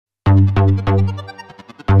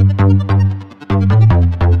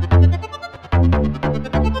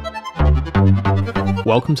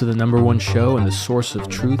Welcome to the #1 show and the source of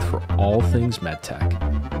truth for all things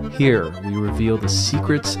MedTech. Here, we reveal the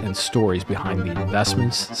secrets and stories behind the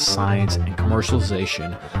investments, science, and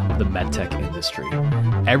commercialization of the MedTech industry.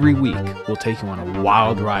 Every week, we'll take you on a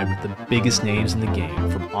wild ride with the biggest names in the game,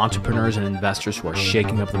 from entrepreneurs and investors who are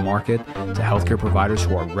shaking up the market to healthcare providers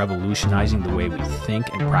who are revolutionizing the way we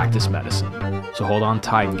think and practice medicine. So hold on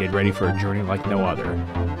tight and get ready for a journey like no other.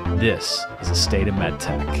 This is the state of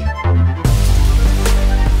MedTech.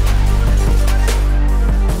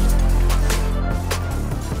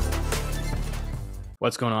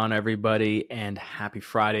 What's going on, everybody, and happy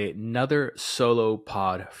Friday. Another solo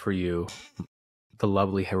pod for you, the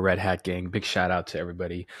lovely Red Hat gang. Big shout out to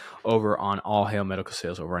everybody over on All Hail Medical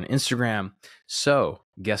Sales over on Instagram. So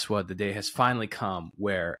guess what? The day has finally come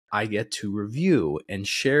where I get to review and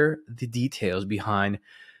share the details behind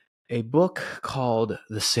a book called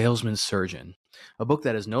The Salesman Surgeon, a book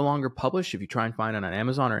that is no longer published. If you try and find it on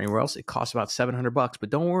Amazon or anywhere else, it costs about $700, but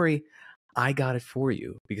don't worry, I got it for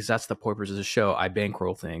you, because that's the purpose of the show. I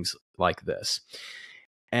bankroll things like this.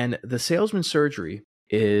 And the Salesman Surgeon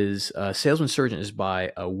is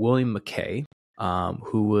by William McKay,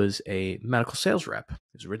 who was a medical sales rep. It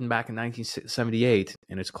was written back in 1978,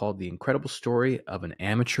 and it's called The Incredible Story of an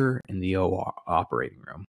Amateur in the OR Operating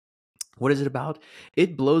Room. What is it about?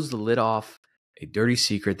 It blows the lid off a dirty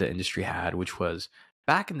secret the industry had, which was,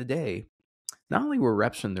 back in the day, not only were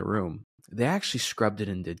reps in the room, they actually scrubbed it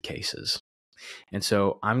and did cases. And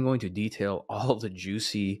so I'm going to detail all the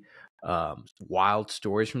juicy, wild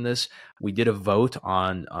stories from this. We did a vote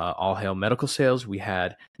on All Hail Medical Sales. We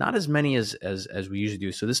had not as many as we usually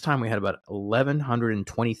do. So this time we had about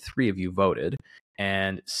 1,123 of you voted,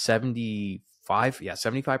 and 75%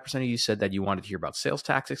 of you said that you wanted to hear about sales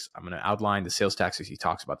tactics. I'm going to outline the sales tactics he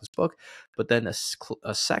talks about this book. But then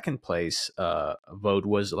a second place vote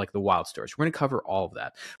was like the wild stories. We're going to cover all of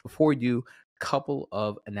that. Before we do, couple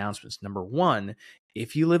of announcements. Number one,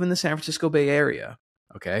 if you live in the San Francisco Bay Area,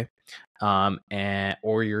 okay,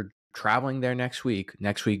 or you're traveling there next week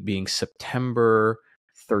being September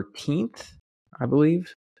 13th, I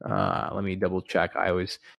believe. Let me double check. I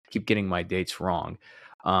always keep getting my dates wrong.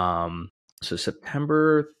 So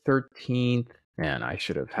September 13th, man, I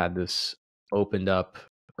should have had this opened up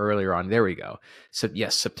earlier on. There we go. So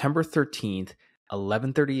yes, September 13th,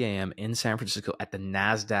 11:30 a.m. in San Francisco at the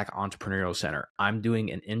NASDAQ Entrepreneurial Center. I'm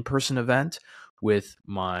doing an in-person event with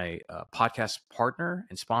my podcast partner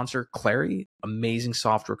and sponsor, Clary, amazing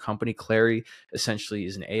software company. Clary essentially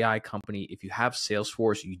is an AI company. If you have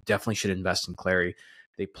Salesforce, you definitely should invest in Clary.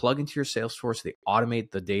 They plug into your Salesforce. They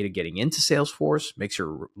automate the data getting into Salesforce, makes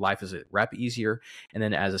your life as a rep easier. And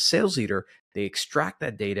then as a sales leader, they extract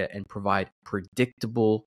that data and provide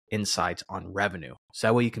predictable insights on revenue. So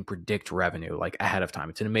that way you can predict revenue like ahead of time.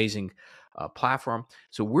 It's an amazing platform.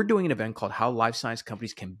 So we're doing an event called How Life Science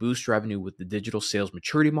Companies Can Boost Revenue with the Digital Sales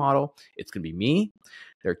Maturity Model. It's going to be me,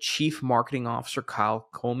 their Chief Marketing Officer, Kyle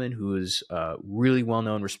Coleman, who is really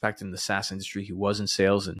well-known, respected in the SaaS industry. He was in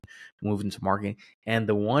sales and moved into marketing. And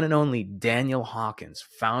the one and only Daniel Hawkins,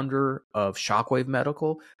 founder of Shockwave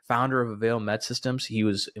Medical, founder of Avail Med Systems. He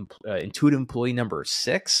was Intuitive Employee number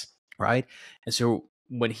 6, right? And so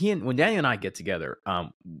when Daniel and I get together,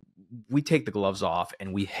 we take the gloves off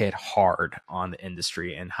and we hit hard on the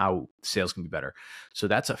industry and how sales can be better. So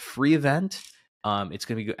that's a free event. It's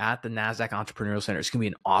going to be at the NASDAQ Entrepreneurial Center. It's going to be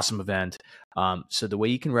an awesome event. So the way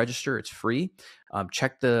you can register, it's free.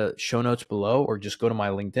 Check the show notes below, or just go to my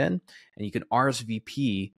LinkedIn and you can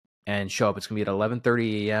RSVP and show up. It's going to be at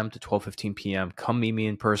 11:30 a.m. to 12:15 p.m. Come meet me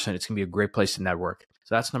in person. It's going to be a great place to network.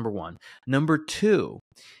 So that's number one. Number two,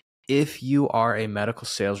 if you are a medical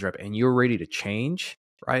sales rep and you're ready to change,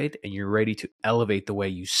 right, and you're ready to elevate the way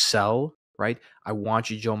you sell, right, I want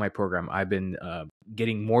you to join my program. I've been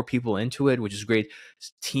getting more people into it, which is great.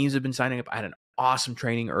 Teams have been signing up. I had an awesome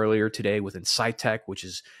training earlier today with InsightTech, which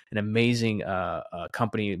is an amazing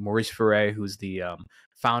company. Maurice Ferre, who's the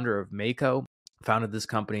founder of Mako, founded this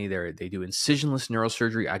company. They do incisionless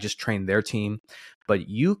neurosurgery. I just trained their team. But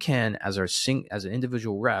you can, as an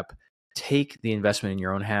individual rep, take the investment in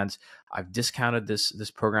your own hands. I've discounted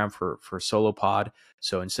this program for Solo Pod.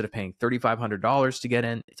 So instead of paying $3,500 to get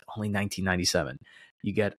in, it's only $19.97.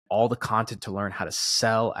 You get all the content to learn how to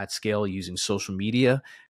sell at scale using social media,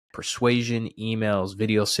 persuasion, emails,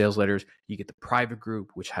 video sales letters. You get the private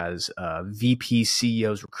group, which has VPs,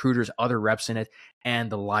 CEOs, recruiters, other reps in it,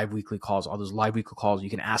 and the live weekly calls. All those live weekly calls, you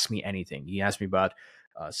can ask me anything. You can ask me about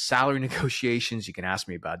salary negotiations. You can ask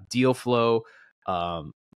me about deal flow,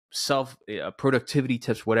 self productivity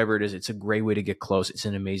tips, whatever it is. It's a great way to get close. It's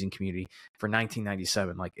an amazing community for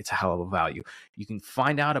 $19.97. Like, it's a hell of a value. You can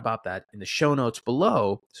find out about that in the show notes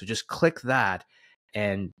below. So just click that,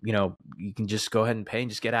 and you can just go ahead and pay and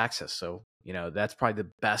just get access. So that's probably the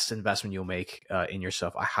best investment you'll make in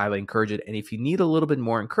yourself. I highly encourage it. And if you need a little bit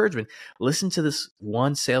more encouragement, listen to this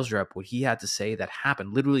one sales rep, what he had to say that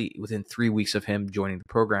happened literally within 3 weeks of him joining the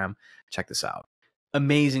program. Check this out.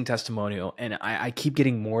 Amazing testimonial, and I keep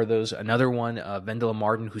getting more of those. Another one, Vendela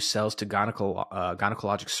Martin, who sells to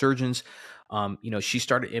gynecologic surgeons. She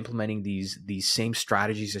started implementing these same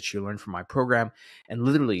strategies that she learned from my program, and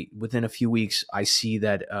literally within a few weeks, I see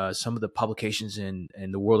that some of the publications in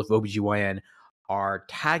the world of OBGYN are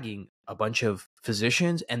tagging a bunch of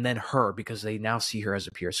physicians and then her, because they now see her as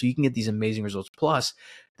a peer. So you can get these amazing results. Plus,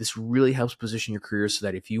 this really helps position your career so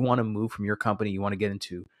that if you want to move from your company, you want to get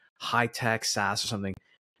into high-tech SaaS or something,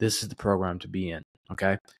 this is the program to be in.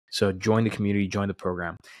 Okay, so join the community, join the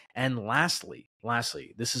program. And lastly,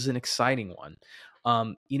 this is an exciting one.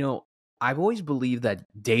 I've always believed that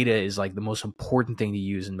data is like the most important thing to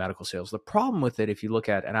use in medical sales. The problem with it, if you look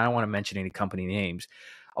at, and I don't want to mention any company names,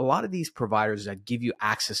 a lot of these providers that give you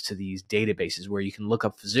access to these databases where you can look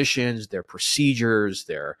up physicians, their procedures,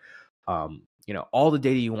 their all the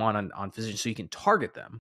data you want on physicians, so you can target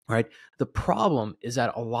them. Right. The problem is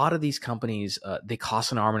that a lot of these companies, they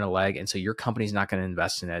cost an arm and a leg. And so your company's not going to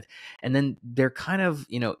invest in it. And then they're kind of,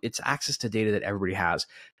 it's access to data that everybody has.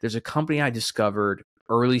 There's a company I discovered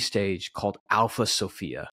early stage called Alpha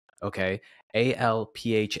Sophia. Okay.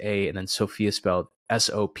 ALPHA, and then Sophia spelled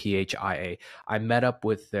SOPHIA. I met up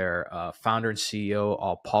with their founder and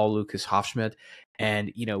CEO, Paul Lucas Hofschmidt.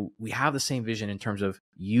 And, we have the same vision in terms of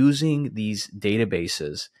using these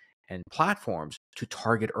databases and platforms to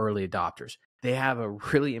target early adopters. They have a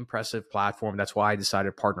really impressive platform. That's why I decided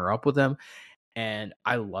to partner up with them. And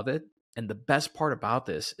I love it. And the best part about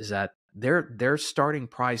this is that their starting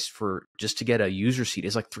price for just to get a user seat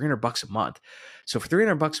is like $300 a month. So for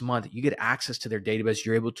 $300 a month, you get access to their database.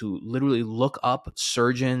 You're able to literally look up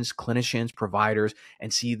surgeons, clinicians, providers,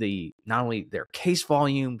 and see not only their case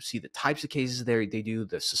volume, see the types of cases they do,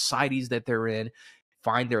 the societies that they're in,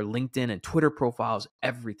 find their LinkedIn and Twitter profiles,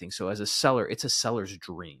 everything. So as a seller, it's a seller's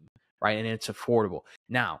dream, right? And it's affordable.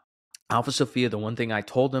 Now, Alpha Sophia, the one thing I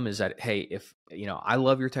told them is that, hey, if, I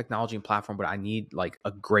love your technology and platform, but I need like a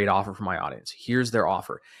great offer for my audience. Here's their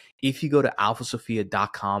offer. If you go to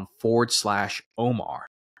alphasophia.com/Omar,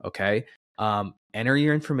 okay, enter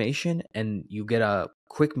your information and you get a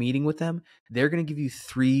quick meeting with them, they're going to give you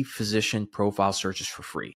 3 physician profile searches for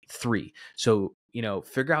free. 3. So,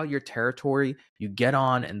 figure out your territory, you get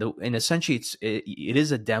on, and essentially it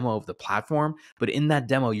is a demo of the platform. But in that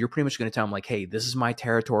demo, you're pretty much going to tell them like, hey, this is my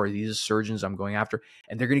territory, these are surgeons I'm going after,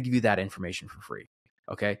 and they're going to give you that information for free.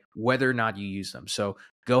 Okay, whether or not you use them. So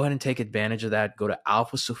go ahead and take advantage of that. Go to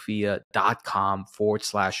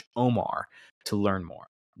alphasophia.com/Omar to learn more.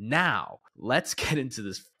 Now, let's get into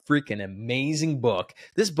this freaking amazing book.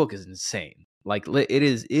 This book is insane. Like, it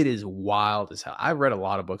is wild as hell. I've read a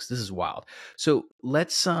lot of books. This is wild. So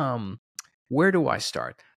let's, where do I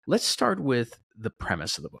start? Let's start with the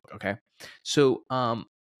premise of the book. Okay. So, so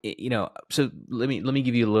let me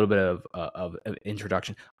give you a little bit of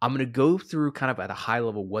introduction. I'm going to go through kind of at a high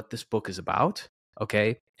level what this book is about.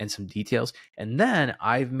 Okay. And some details. And then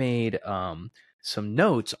I've made, some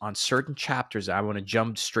notes on certain chapters that I want to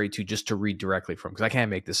jump straight to just to read directly from, because I can't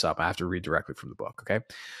make this up. I have to read directly from the book. Okay.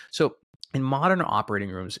 So in modern operating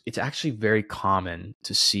rooms, it's actually very common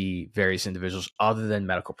to see various individuals other than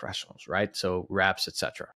medical professionals, right? So reps,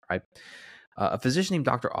 etc. Right? A physician named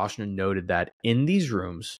Dr. Oshner noted that in these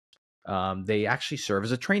rooms, they actually serve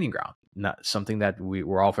as a training ground, not something that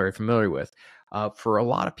we're all very familiar with for a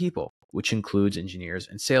lot of people, which includes engineers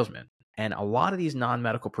and salesmen. And a lot of these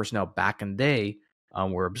non-medical personnel back in the day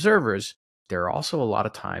were observers. There are also a lot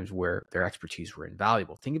of times where their expertise were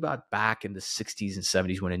invaluable. Think about back in the 60s and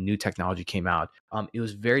 70s when a new technology came out. It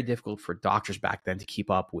was very difficult for doctors back then to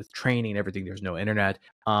keep up with training and everything. There's no internet.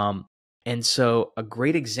 And so a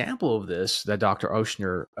great example of this that Dr.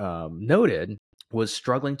 Oshner noted was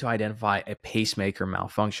struggling to identify a pacemaker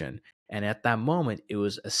malfunction. And at that moment, it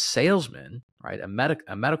was a salesman, right, a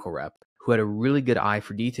medical rep who had a really good eye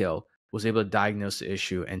for detail, was able to diagnose the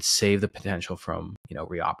issue and save the potential from,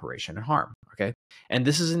 reoperation and harm. Okay. And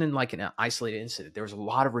this isn't in like an isolated incident. There was a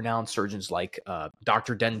lot of renowned surgeons like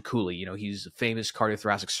Dr. Den Cooley. He's a famous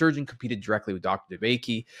cardiothoracic surgeon, competed directly with Dr.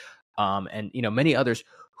 DeBakey, and, many others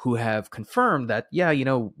who have confirmed that,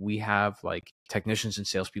 we have like technicians and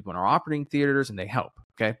salespeople in our operating theaters and they help.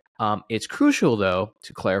 Okay. It's crucial though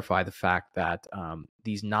to clarify the fact that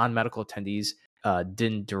these non-medical attendees,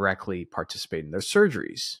 didn't directly participate in their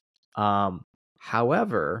surgeries.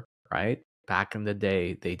 However, right, back in the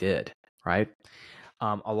day, they did, right?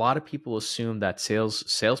 A lot of people assume that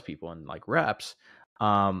salespeople and like reps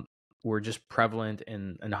were just prevalent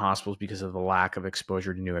in hospitals because of the lack of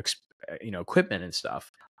exposure to new equipment and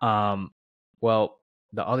stuff. Well,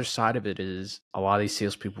 the other side of it is a lot of these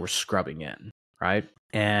salespeople were scrubbing in, right?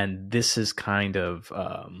 And this is kind of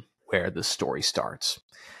where the story starts.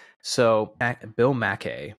 So Bill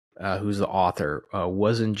Mackay, who's the author,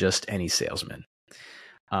 wasn't just any salesman.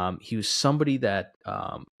 He was somebody that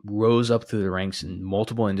rose up through the ranks in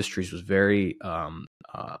multiple industries, was very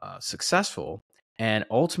successful, and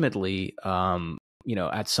ultimately,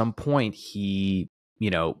 at some point, he,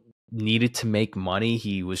 needed to make money.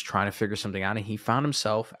 He was trying to figure something out, and he found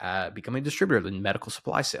himself becoming a distributor in medical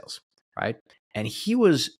supply sales, right? And he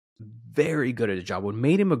was very good at his job. What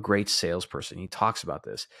made him a great salesperson, he talks about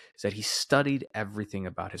this, is that he studied everything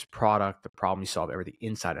about his product, the problem he solved, everything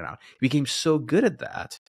inside and out. He became so good at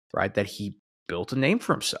that, right, that he built a name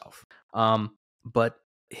for himself. But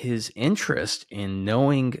his interest in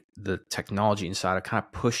knowing the technology inside it kind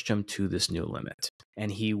of pushed him to this new limit. And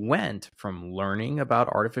he went from learning about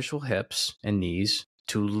artificial hips and knees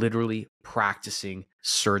to literally practicing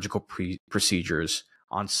surgical procedures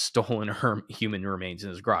on stolen human remains in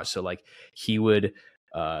his garage. So like he would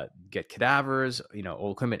get cadavers,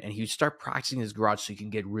 old equipment, and he would start practicing in his garage so he can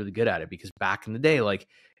get really good at it. Because back in the day, like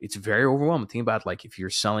it's very overwhelming. Think about like if you're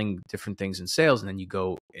selling different things in sales and then you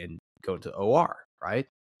go to OR, right?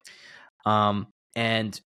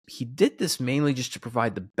 And he did this mainly just to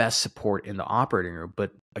provide the best support in the operating room.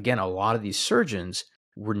 But again, a lot of these surgeons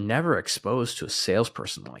were never exposed to a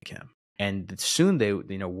salesperson like him. And soon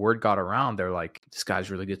word got around. They're like, this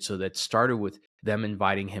guy's really good. So that started with them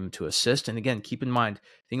inviting him to assist. And again, keep in mind,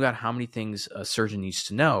 think about how many things a surgeon needs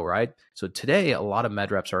to know, right? So today, a lot of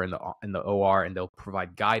med reps are in the OR and they'll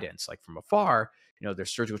provide guidance, like from afar, their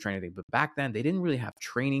surgical training thing. But back then, they didn't really have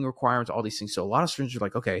training requirements, all these things. So a lot of surgeons are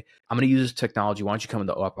like, okay, I'm going to use this technology. Why don't you come in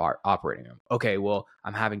the operating room? Okay, well,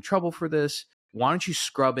 I'm having trouble for this. Why don't you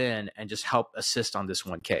scrub in and just help assist on this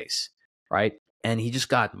one case, right? And he just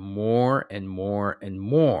got more and more and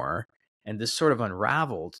more. And this sort of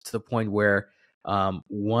unraveled to the point where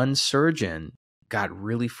one surgeon got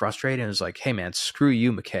really frustrated and was like, hey, man, screw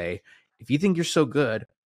you, McKay. If you think you're so good,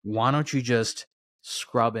 why don't you just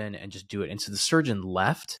scrub in and just do it? And so the surgeon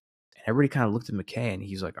left and everybody kind of looked at McKay and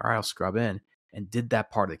he's like, all right, I'll scrub in, and did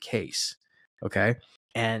that part of the case. Okay.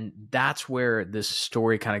 And that's where this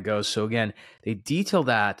story kind of goes. So again, they detail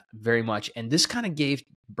that very much. And this kind of gave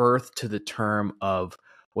birth to the term of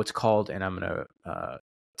what's called, and I'm going to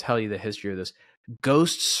tell you the history of this,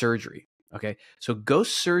 ghost surgery. Okay. So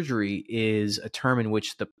ghost surgery is a term in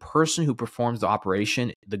which the person who performs the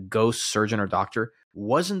operation, the ghost surgeon or doctor,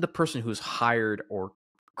 wasn't the person who's hired or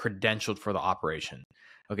credentialed for the operation.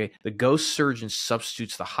 Okay. The ghost surgeon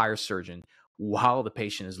substitutes the higher surgeon while the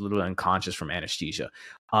patient is literally unconscious from anesthesia.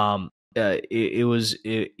 This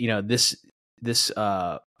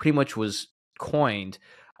pretty much was coined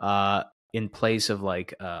in place of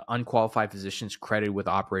like unqualified physicians credited with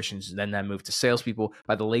operations. Then that moved to salespeople.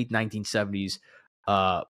 By the late 1970s,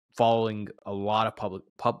 following a lot of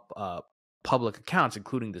public accounts,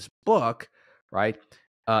 including this book, right?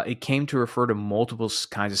 It came to refer to multiple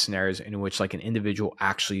kinds of scenarios in which like an individual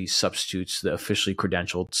actually substitutes the officially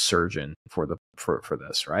credentialed surgeon for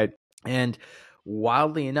this, right? And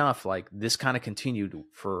wildly enough, like this kind of continued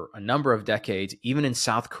for a number of decades. Even in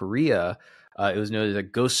South Korea, it was noted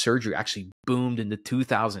that ghost surgery actually boomed in the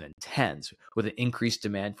 2010s with an increased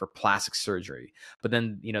demand for plastic surgery. But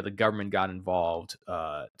then, the government got involved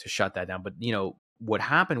to shut that down. But, what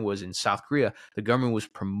happened was in South Korea, the government was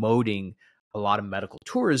promoting a lot of medical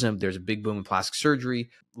tourism. There's a big boom in plastic surgery,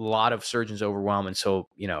 a lot of surgeons overwhelmed. And so,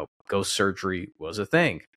 ghost surgery was a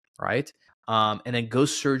thing, right? And then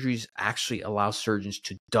ghost surgeries actually allow surgeons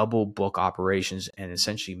to double book operations and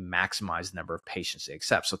essentially maximize the number of patients they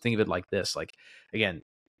accept. So think of it like this, like, again,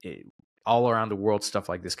 all around the world, stuff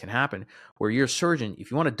like this can happen where you're a surgeon.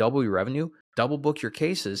 If you want to double your revenue, double book your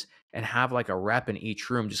cases and have like a rep in each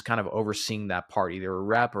room, just kind of overseeing that part, either a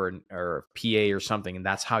rep or a PA or something. And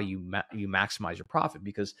that's how you maximize your profit.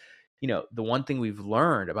 Because, the one thing we've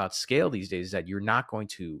learned about scale these days is that you're not going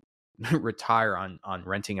to retire on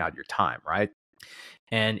renting out your time, right?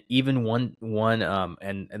 And even one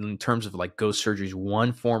and in terms of like ghost surgeries,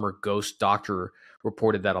 one former ghost doctor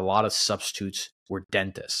reported that a lot of substitutes were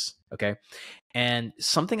dentists. Okay, and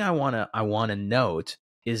something I wanna note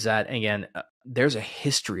is that again, there's a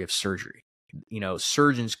history of surgery.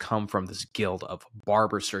 Surgeons come from this guild of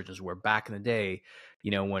barber surgeons, where back in the day,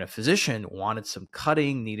 when a physician wanted some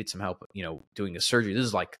cutting, needed some help, doing a surgery, this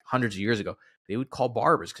is like hundreds of years ago, they would call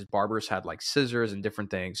barbers because barbers had like scissors and different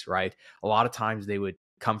things, right? A lot of times they would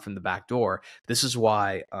come from the back door. This is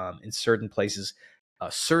why in certain places,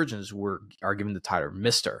 surgeons are given the title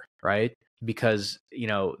Mister, right? Because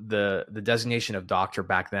the designation of doctor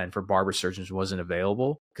back then for barber surgeons wasn't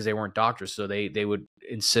available because they weren't doctors. So they would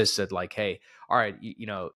insist that like, hey, all right,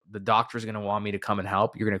 the doctor is going to want me to come and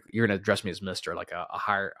help. You're gonna address me as Mister, like a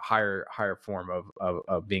higher form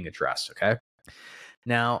of being addressed. Okay.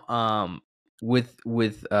 Now, with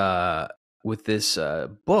this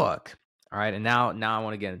book, all right, and now I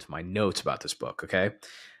want to get into my notes about this book. Okay.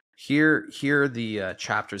 Here are the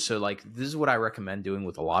chapters. So like, this is what I recommend doing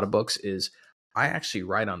with a lot of books is I actually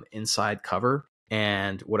write on the inside cover.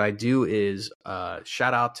 And what I do is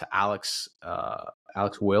shout out to Alex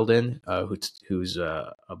Wilden, who's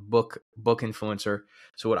a book influencer.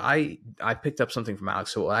 So what I picked up something from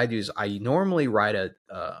Alex. So what I do is I normally write a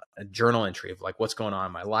journal entry of like what's going on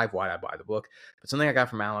in my life, why I buy the book. But something I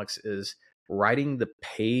got from Alex is writing the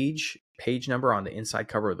page number on the inside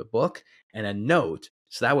cover of the book and a note.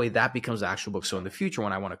 So that way that becomes the actual book. So in the future,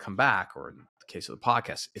 when I want to come back, or in the case of the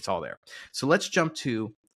podcast, it's all there. So let's jump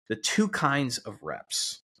to the 2 kinds of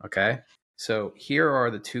reps. Okay. So here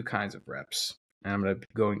are the 2 kinds of reps. And I'm going to be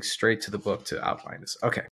going straight to the book to outline this.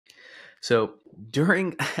 Okay. So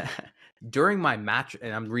during my match,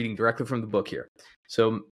 and I'm reading directly from the book here.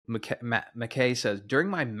 So McKay says, during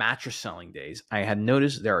my mattress selling days, I had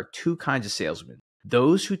noticed there are 2 kinds of salesmen.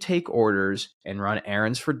 Those who take orders and run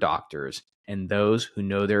errands for doctors, and those who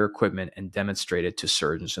know their equipment and demonstrate it to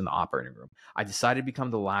surgeons in the operating room. I decided to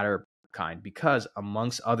become the latter kind because,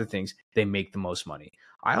 amongst other things, they make the most money.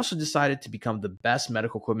 I also decided to become the best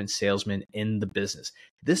medical equipment salesman in the business.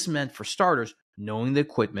 This meant, for starters, knowing the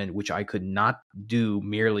equipment, which I could not do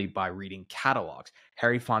merely by reading catalogs.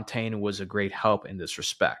 Harry Fontaine was a great help in this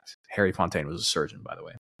respect. Harry Fontaine was a surgeon, by the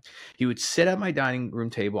way. He would sit at my dining room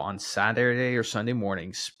table on Saturday or Sunday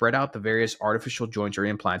morning, spread out the various artificial joints or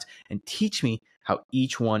implants, and teach me how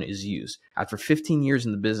each one is used. After 15 years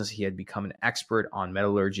in the business, he had become an expert on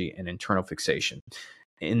metallurgy and internal fixation,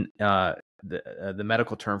 in the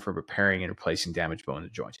medical term for repairing and replacing damaged bone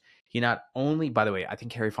and joints. He not only, by the way, I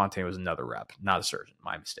think Harry Fontaine was another rep, not a surgeon,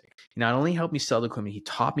 my mistake. He not only helped me sell the equipment, he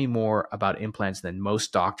taught me more about implants than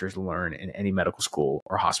most doctors learn in any medical school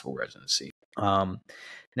or hospital residency.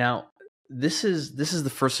 Now, this is the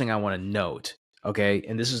first thing I want to note, okay?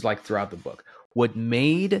 And this is like throughout the book. What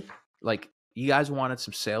made, like, you guys wanted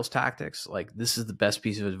some sales tactics? Like, this is the best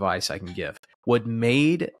piece of advice I can give. What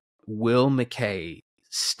made Will McKay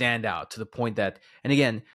stand out to the point that, and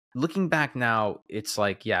again, looking back now, it's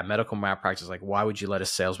like, yeah, medical malpractice, like, why would you let a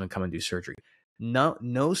salesman come and do surgery?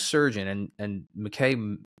 No surgeon, and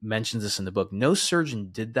McKay mentions this in the book, no surgeon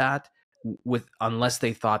did that unless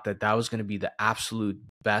they thought that was going to be the absolute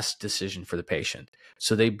best decision for the patient.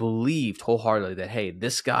 So they believed wholeheartedly that, hey,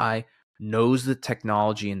 this guy knows the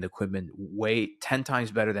technology and the equipment way 10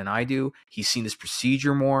 times better than I do. He's seen this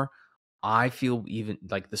procedure more. I feel even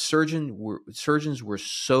like surgeons were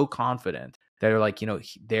so confident that they're like,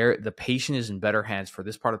 the patient is in better hands for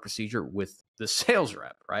this part of the procedure with the sales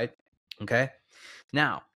rep, right? Okay.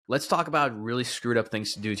 Now let's talk about really screwed up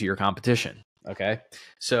things to do to your competition. Okay.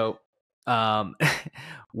 So,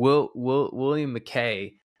 William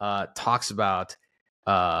McKay talks about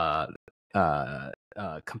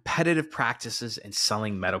competitive practices in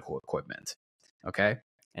selling medical equipment. Okay,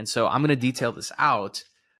 and so I'm going to detail this out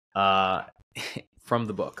from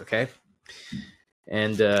the book. Okay,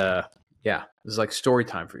 and yeah, this is like story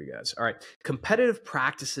time for you guys. All right, competitive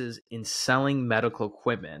practices in selling medical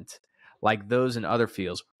equipment, like those in other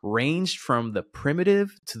fields, ranged from the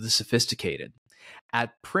primitive to the sophisticated.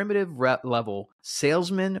 At primitive level,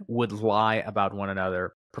 salesmen would lie about one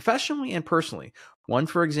another, professionally and personally. One,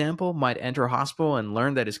 for example, might enter a hospital and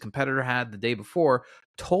learn that his competitor had the day before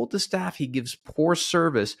told the staff he gives poor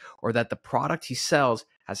service or that the product he sells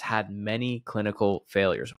has had many clinical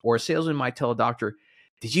failures. Or a salesman might tell a doctor,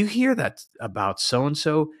 did you hear that about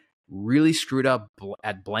so-and-so really screwed up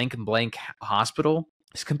at blank and blank hospital?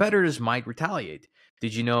 His competitors might retaliate.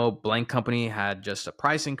 Did you know blank company had just a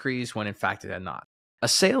price increase when in fact it had not? A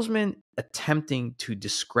salesman attempting to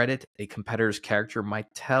discredit a competitor's character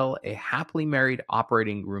might tell a happily married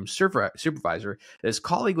operating room supervisor that his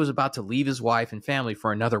colleague was about to leave his wife and family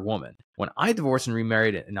for another woman. When I divorced and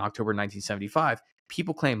remarried in October 1975,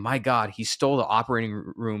 people claim, my God, he stole the operating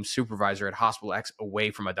room supervisor at Hospital X away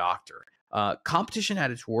from a doctor. Competition at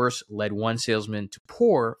its worst led one salesman to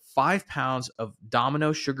pour 5 pounds of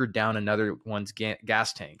Domino sugar down another one's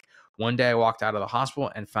gas tank. One day I walked out of the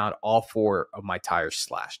hospital and found all 4 of my tires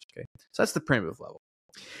slashed. Okay. So that's the primitive level.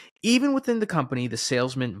 Even within the company, the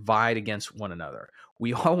salesmen vied against one another.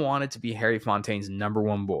 We all wanted to be Harry Fontaine's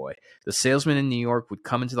 #1 boy. The salesman in New York would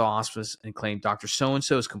come into the office and claim Dr.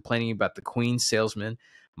 So-and-so is complaining about the Queen's salesman.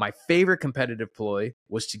 My favorite competitive ploy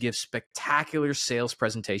was to give spectacular sales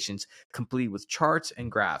presentations complete with charts and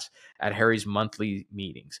graphs at Harry's monthly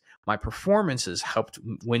meetings. My performances helped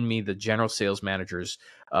win me the general sales manager's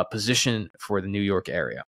position for the New York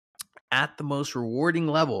area. At the most rewarding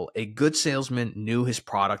level, a good salesman knew his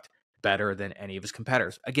product better than any of his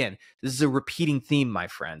competitors. Again, this is a repeating theme, my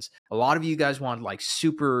friends. A lot of you guys want like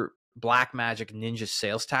super black magic ninja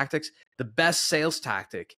sales tactics. The best sales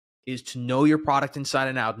tactic is to know your product inside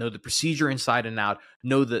and out, know the procedure inside and out,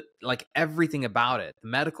 know the like everything about it, the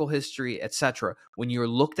medical history, etc. When you're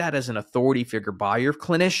looked at as an authority figure by your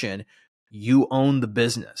clinician, you own the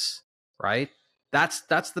business, right? That's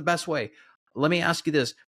the best way. Let me ask you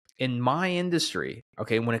this. In my industry,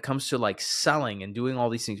 okay, when it comes to like selling and doing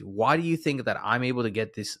all these things, why do you think that I'm able to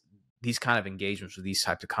get these kind of engagements with these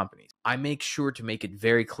types of companies? I make sure to make it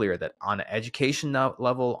very clear that on an education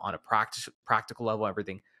level, on a practical level,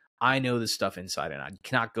 everything, I know this stuff inside and out. You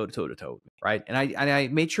cannot go toe to toe with me, right? And I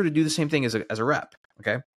made sure to do the same thing as a rep.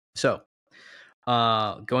 Okay, so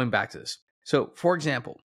going back to this. So, for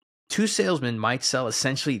example, 2 salesmen might sell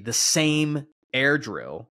essentially the same air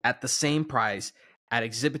drill at the same price at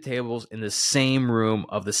exhibit tables in the same room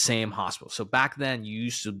of the same hospital. So back then, you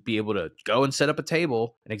used to be able to go and set up a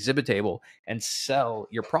table, an exhibit table, and sell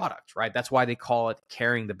your product, right? That's why they call it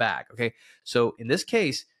carrying the bag, okay? So in this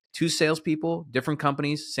case, 2 salespeople, different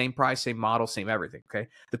companies, same price, same model, same everything, okay?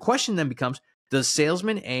 The question then becomes, does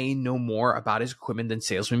salesman A know more about his equipment than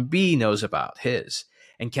salesman B knows about his?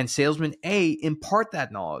 And can salesman A impart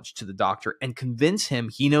that knowledge to the doctor and convince him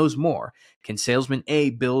he knows more? Can salesman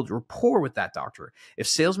A build rapport with that doctor? If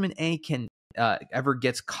salesman A can ever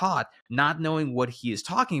gets caught not knowing what he is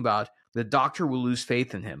talking about, the doctor will lose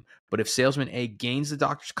faith in him. But if salesman A gains the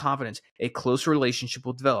doctor's confidence, a closer relationship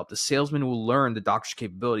will develop. The salesman will learn the doctor's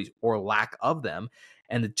capabilities or lack of them,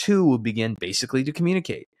 and the two will begin basically to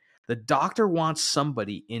communicate. The doctor wants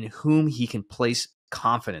somebody in whom he can place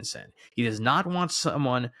confidence in. He does not want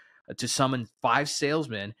someone to summon 5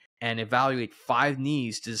 salesmen and evaluate 5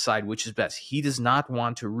 needs to decide which is best. He does not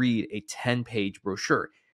want to read a 10-page brochure.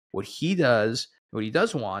 What he does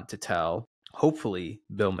want to tell, hopefully,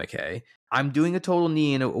 Bill McKay, I'm doing a total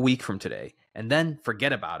knee in a week from today, and then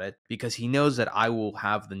forget about it because he knows that I will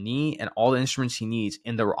have the knee and all the instruments he needs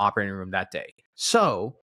in the operating room that day.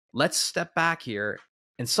 So let's step back here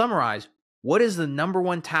and summarize. What is the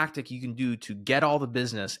 #1 tactic you can do to get all the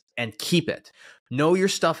business and keep it? Know your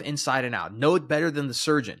stuff inside and out. Know it better than the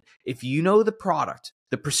surgeon. If you know the product,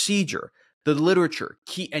 the procedure, the literature,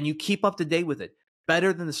 and you keep up to date with it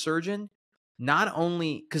better than the surgeon, not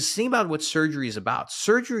only, because think about what surgery is about.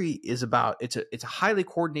 Surgery is about, it's a highly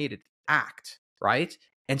coordinated act, right?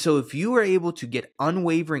 And so if you are able to get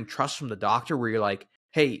unwavering trust from the doctor where you're like,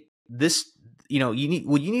 hey, this, what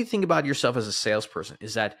you need to think about yourself as a salesperson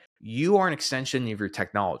is that you are an extension of your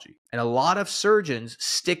technology. And a lot of surgeons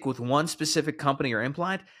stick with one specific company or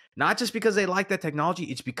implant, not just because they like that technology,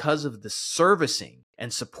 it's because of the servicing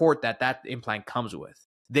and support that implant comes with.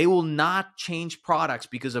 They will not change products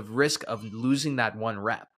because of risk of losing that one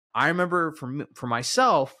rep. I remember for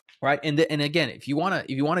myself, right? And again, if you want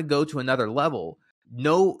to go to another level,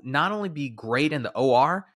 not only be great in the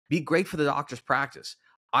OR, be great for the doctor's practice.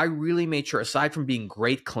 I really made sure, aside from being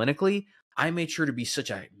great clinically, I made sure to be such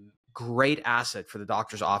a great asset for the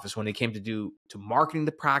doctor's office when it came to marketing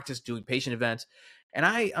the practice, doing patient events. And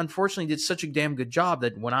I unfortunately did such a damn good job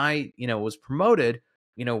that when I, was promoted,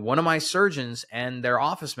 one of my surgeons and their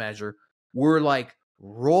office manager were like,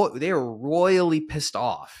 they were royally pissed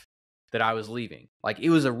off that I was leaving. Like, it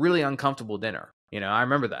was a really uncomfortable dinner. I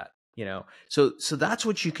remember that, so that's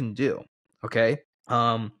what you can do. Okay.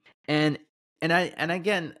 And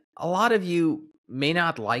again, a lot of you may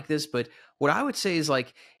not like this, but what I would say is,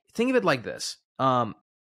 like, think of it like this.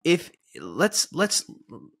 If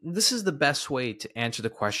this is the best way to answer the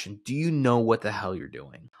question, do you know what the hell you're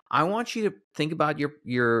doing? I want you to think about your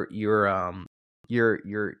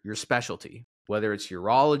specialty, whether it's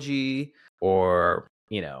urology or,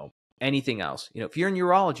 anything else. If you're in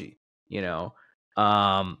urology,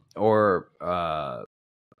 or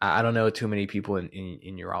I don't know too many people in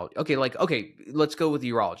urology. Okay, let's go with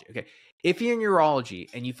urology. Okay. If you're in urology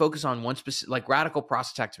and you focus on one specific, like radical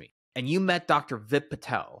prostatectomy, and you met Dr. Vip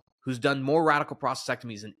Patel, who's done more radical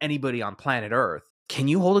prostatectomies than anybody on planet Earth, can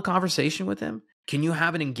you hold a conversation with him? Can you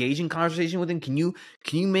have an engaging conversation with him? Can you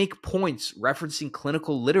make points referencing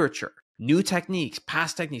clinical literature, new techniques,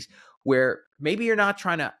 past techniques, where maybe you're not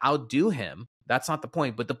trying to outdo him? That's not the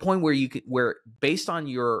point, but the point where where based on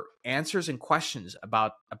your answers and questions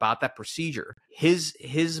about that procedure,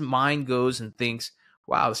 his mind goes and thinks,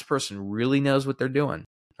 wow, this person really knows what they're doing.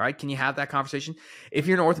 Right? Can you have that conversation? If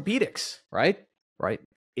you're in orthopedics, right?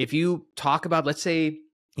 If you talk about, let's say,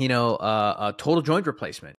 a total joint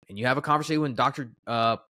replacement, and you have a conversation with Dr.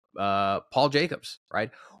 Paul Jacobs, right?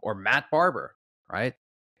 Or Matt Barber, right?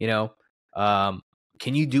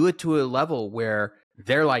 Can you do it to a level where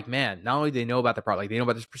they're like, man, not only do they know about the product, like they know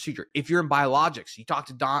about this procedure. If you're in biologics, you talk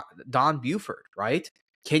to Don Buford, right?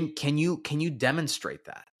 Can you demonstrate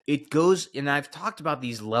that? It goes, and I've talked about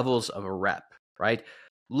these levels of a rep, right?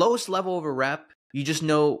 Lowest level of a rep, you just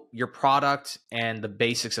know your product and the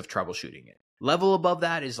basics of troubleshooting it. Level above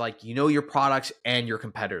that is like, your products and your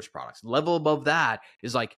competitors' products. Level above that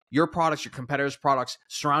is like your products, your competitors' products,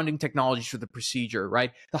 surrounding technologies for the procedure,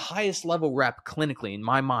 right? The highest level rep clinically, in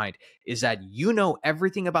my mind, is that you know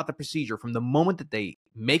everything about the procedure from the moment that they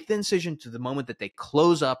make the incision to the moment that they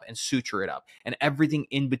close up and suture it up, and everything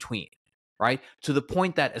in between, right? To the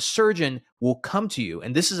point that a surgeon will come to you,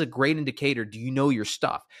 and this is a great indicator. Do you know your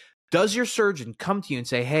stuff? Does your surgeon come to you and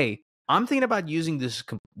say, hey, I'm thinking about using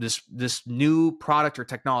this new product or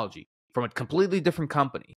technology from a completely different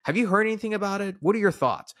company. Have you heard anything about it? What are your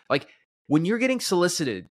thoughts? Like, when you're getting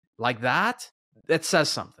solicited like that, that says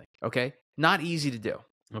something, okay? Not easy to do,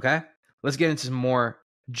 okay? Let's get into some more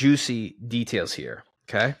juicy details here,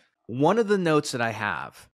 okay? One of the notes that I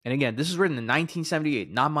have, and again, this is written in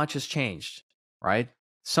 1978, not much has changed, right?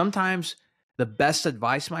 Sometimes the best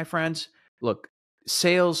advice, my friends, look,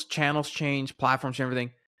 sales channels change, platforms change,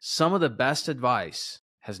 everything. Some of the best advice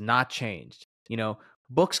has not changed.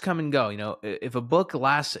 Books come and go. If a book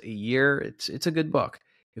lasts a year, it's a good book.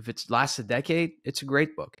 If it lasts a decade, it's a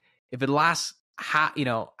great book. If it lasts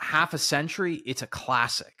half a century, it's a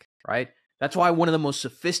classic, right? That's why one of the most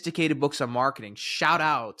sophisticated books on marketing, shout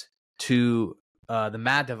out to the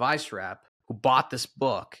Mad Device rep who bought this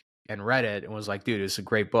book and read it and was like, dude, it's a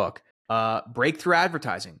great book. Breakthrough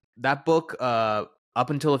Advertising. That book, up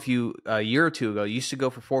until a year or two ago, used to go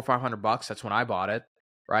for $400 or $500. That's when I bought it,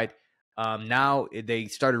 right? Now they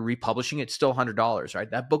started republishing it. It's still $100, right?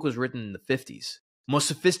 That book was written in the 50s. Most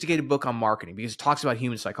sophisticated book on marketing because it talks about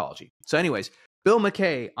human psychology. So anyways, Bill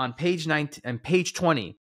McKay on page 19 and page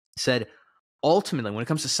 20 said, ultimately, when it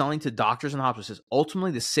comes to selling to doctors and hospitals,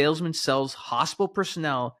 ultimately the salesman sells hospital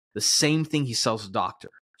personnel the same thing he sells a doctor: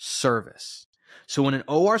 service. So when an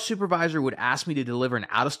OR supervisor would ask me to deliver an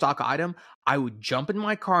out-of-stock item, I would jump in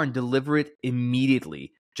my car and deliver it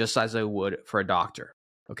immediately, just as I would for a doctor,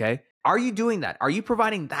 okay? Are you doing that? Are you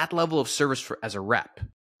providing that level of service as a rep?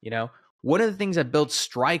 One of the things that built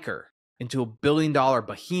Stryker into $1 billion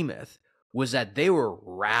behemoth was that they were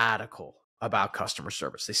radical about customer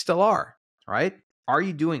service. They still are, right? Are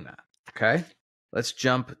you doing that? Okay, let's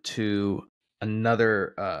jump to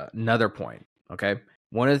another point, okay?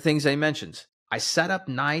 One of the things I mentioned, I sat up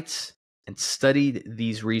nights and studied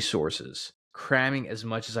these resources, cramming as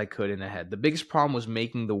much as I could in the head. The biggest problem was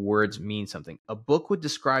making the words mean something. A book would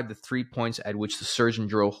describe the 3 points at which the surgeon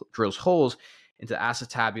drills holes into the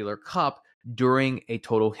acetabular cup during a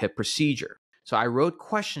total hip procedure. So I wrote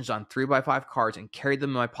questions on 3x5 cards and carried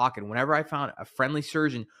them in my pocket. Whenever I found a friendly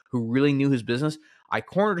surgeon who really knew his business, I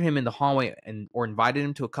cornered him in the hallway or invited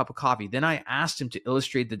him to a cup of coffee. Then I asked him to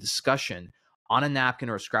illustrate the discussion on a napkin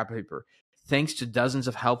or a scrap of paper. Thanks to dozens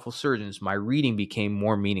of helpful surgeons, my reading became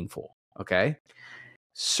more meaningful, okay?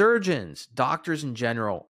 Surgeons, doctors in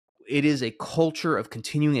general, it is a culture of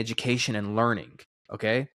continuing education and learning,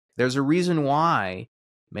 okay? There's a reason why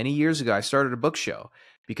many years ago I started a book show,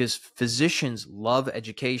 because physicians love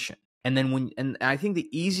education. And I think the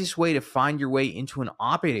easiest way to find your way into an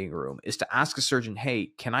operating room is to ask a surgeon, hey,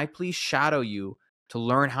 can I please shadow you to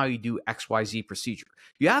learn how you do XYZ procedure?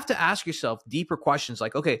 You have to ask yourself deeper questions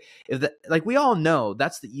like, okay, like we all know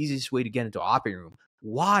that's the easiest way to get into an operating room.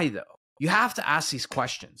 Why though? You have to ask these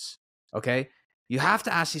questions, okay? You have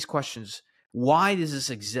to ask these questions. Why does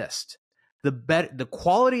this exist? The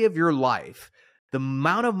quality of your life, the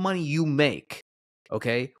amount of money you make,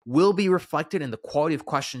 okay, will be reflected in the quality of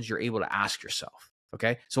questions you're able to ask yourself,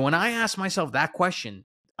 okay? So when I asked myself that question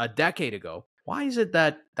a decade ago, why is it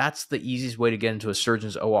that that's the easiest way to get into a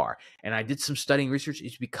surgeon's OR? And I did some studying research.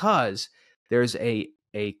 It's because there's a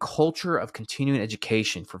culture of continuing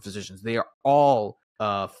education for physicians. They are all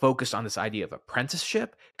focused on this idea of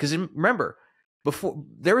apprenticeship. Because remember, before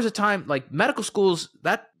there was a time like medical schools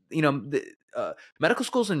that, medical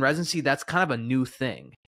schools and residency, that's kind of a new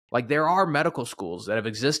thing. Like there are medical schools that have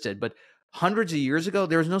existed, but hundreds of years ago,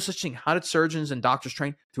 there was no such thing. How did surgeons and doctors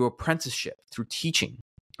train? Through apprenticeship, through teaching.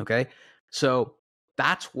 Okay. So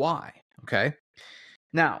that's why. Okay.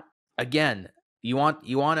 Now, again, you want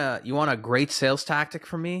a great sales tactic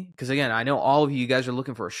from me? Because again, I know all of you guys are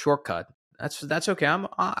looking for a shortcut. That's okay.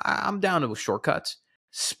 I'm down to shortcuts.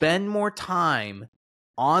 Spend more time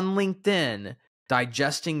on LinkedIn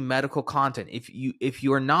digesting medical content. If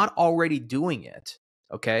you are not already doing it,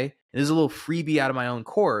 okay, this is a little freebie out of my own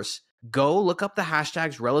course. Go look up the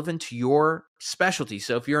hashtags relevant to your specialty.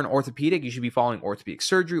 So if you're an orthopedic, you should be following orthopedic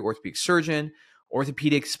surgery, orthopedic surgeon.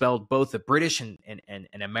 Orthopedic spelled both the British and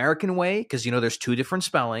American way, because there's two different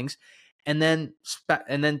spellings, and then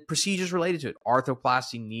procedures related to it,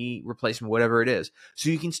 arthroplasty, knee replacement, whatever it is. So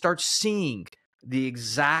you can start seeing the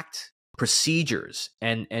exact procedures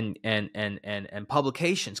and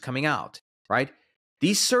publications coming out, right?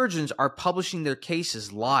 These surgeons are publishing their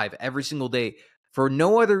cases live every single day for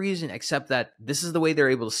no other reason except that this is the way they're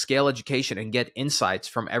able to scale education and get insights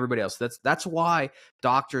from everybody else. That's why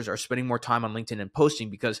doctors are spending more time on LinkedIn and posting,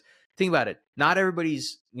 because think about it. Not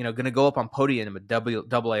everybody's going to go up on podium at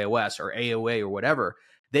AAOS or AOA or whatever.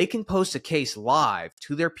 They can post a case live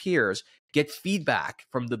to their peers, get feedback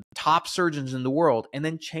from the top surgeons in the world, and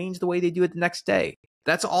then change the way they do it the next day.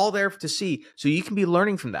 That's all there to see. So you can be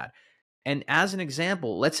learning from that. And as an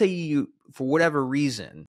example, let's say you, for whatever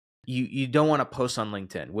reason, you don't want to post on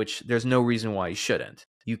LinkedIn, which there's no reason why you shouldn't.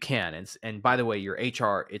 You can. And by the way, your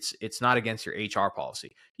HR, it's not against your HR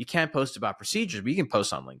policy. You can't post about procedures, but you can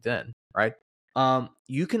post on LinkedIn, right?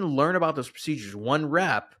 You can learn about those procedures. One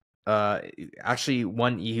rep, actually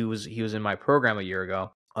he was in my program a year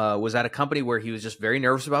ago, was at a company where he was just very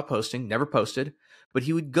nervous about posting, never posted, but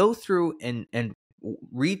he would go through and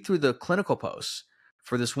read through the clinical posts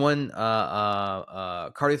for this one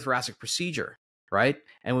cardiothoracic procedure, right?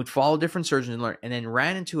 And would follow different surgeons and learn, and then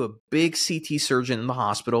ran into a big CT surgeon in the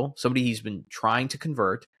hospital, somebody he's been trying to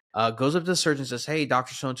convert, goes up to the surgeon and says, "Hey,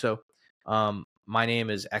 Dr. So-and-so, my name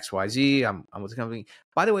is XYZ. I'm with the company.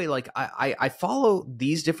 By the way, like I follow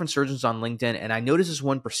these different surgeons on LinkedIn, and I noticed this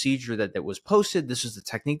one procedure that was posted. This is the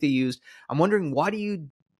technique they used. I'm wondering, why do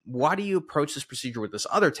you approach this procedure with this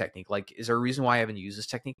other technique? Like, is there a reason why I haven't used this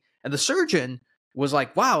technique?" And the surgeon was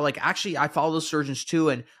like, "Wow, like actually I follow those surgeons too,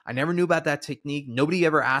 and I never knew about that technique. Nobody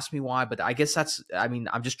ever asked me why, but I guess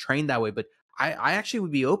I'm just trained that way, but I actually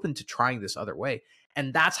would be open to trying this other way."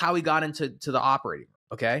 And that's how he got into the operating room,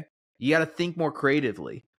 okay? You got to think more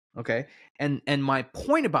creatively, okay? And my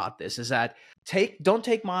point about this is that don't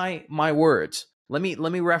take my words. Let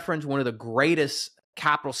me reference one of the greatest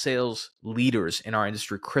capital sales leaders in our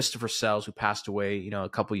industry, Christopher Sells, who passed away, a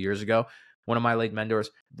couple years ago. One of my late mentors.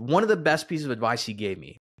 One of the best pieces of advice he gave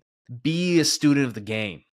me: be a student of the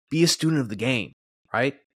game. Be a student of the game,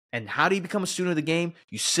 right? And how do you become a student of the game?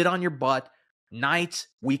 You sit on your butt, nights,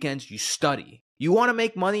 weekends, you study. You want to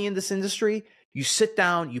make money in this industry? You sit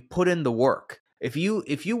down, you put in the work. If you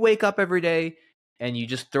wake up every day and you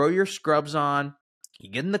just throw your scrubs on, you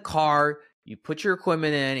get in the car, you put your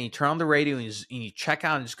equipment in, and you turn on the radio and you check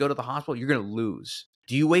out and just go to the hospital, you're going to lose.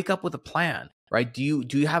 Do you wake up with a plan? Right? Do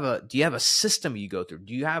you have a system you go through?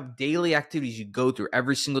 Do you have daily activities you go through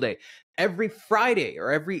every single day? Every Friday or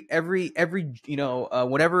every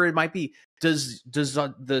whatever it might be, does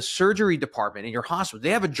the surgery department in your hospital,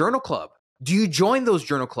 they have a journal club? Do you join those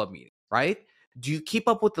journal club meetings, right? Do you keep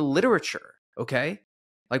up with the literature? Okay?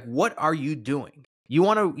 Like, what are you doing? You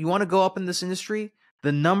want to go up in this industry?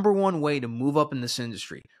 The number one way to move up in this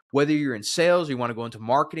industry, whether you're in sales or you want to go into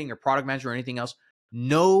marketing or product management or anything else,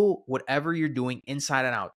 know whatever you're doing inside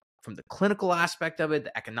and out, from the clinical aspect of it,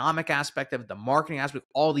 the economic aspect of it, the marketing aspect,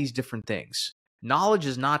 all these different things. Knowledge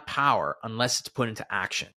is not power unless it's put into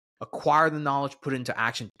action. Acquire the knowledge, put it into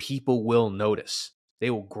action. People will notice. They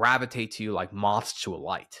will gravitate to you like moths to a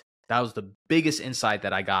light. That was the biggest insight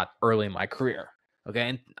that I got early in my career. Okay.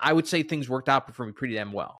 And I would say things worked out for me pretty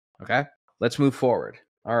damn well. Okay. Let's move forward.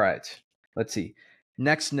 All right. Let's see.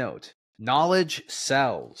 Next note. Knowledge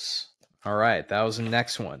sells. All right, that was the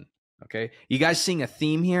next one. Okay, you guys seeing a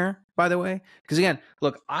theme here, by the way? Because again,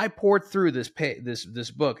 look, I poured through this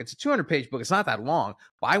book. It's a 200-page book. It's not that long,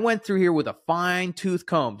 but I went through here with a fine-tooth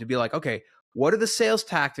comb to be like, okay, what are the sales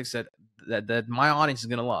tactics that my audience is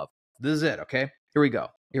gonna love? This is it. Okay, here we go.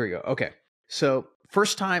 Okay, so the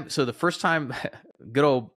first time, good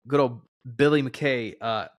old Billy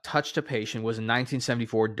McKay touched a patient was in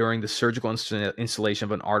 1974 during the surgical installation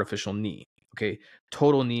of an artificial knee. Okay,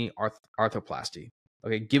 total knee arthroplasty.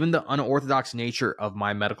 Okay, given the unorthodox nature of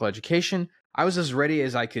my medical education, I was as ready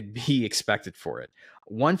as I could be expected for it.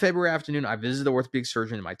 One February afternoon, I visited the orthopedic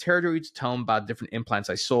surgeon in my territory to tell him about different implants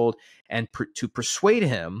I sold and to persuade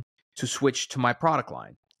him to switch to my product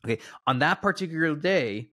line. Okay, on that particular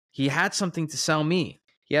day, he had something to sell me.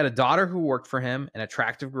 He had a daughter who worked for him, an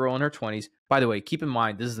attractive girl in her 20s. By the way, keep in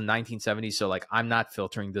mind, this is the 1970s, so like I'm not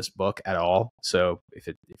filtering this book at all. So if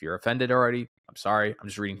you're offended already, I'm sorry. I'm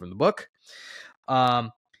just reading from the book.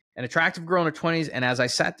 An attractive girl in her 20s, and as I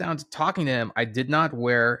sat down to talking to him, I did not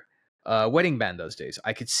wear a wedding band those days.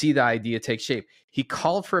 I could see the idea take shape. He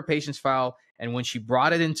called for a patient's file, and when she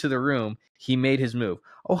brought it into the room, he made his move.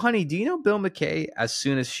 Oh, honey, do you know Bill McKay? As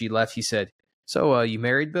soon as she left, he said, so you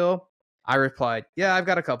married Bill? I replied, yeah, I've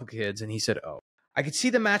got a couple kids. And he said, oh. I could see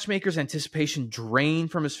the matchmaker's anticipation drain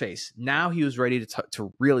from his face. Now he was ready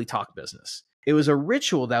to really talk business. It was a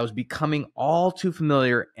ritual that was becoming all too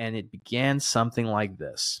familiar, and it began something like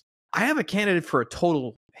this. I have a candidate for a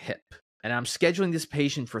total hip, and I'm scheduling this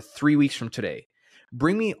patient for 3 weeks from today.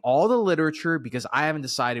 Bring me all the literature because I haven't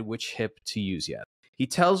decided which hip to use yet. He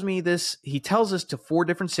tells us to 4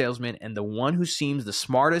 different salesmen, and the one who seems the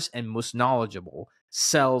smartest and most knowledgeable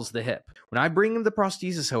sells the hip. When I bring him the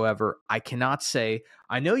prosthesis, however, I cannot say,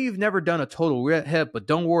 I know you've never done a total hip, but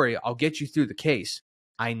don't worry, I'll get you through the case.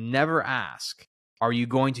 I never ask, are you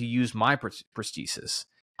going to use my prosthesis?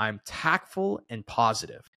 I'm tactful and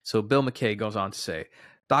positive. So Bill McKay goes on to say,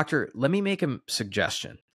 doctor, let me make a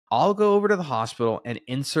suggestion. I'll go over to the hospital and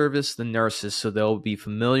in-service the nurses so they'll be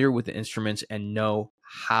familiar with the instruments and know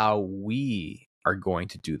how we are going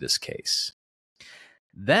to do this case.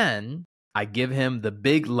 Then I give him the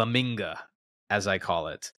big laminga, as I call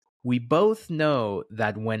it. We both know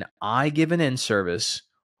that when I give an in-service,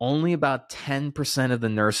 only about 10% of the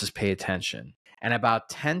nurses pay attention. And about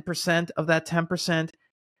 10% of that 10%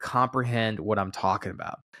 comprehend what I'm talking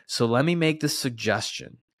about. So let me make this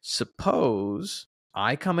suggestion. Suppose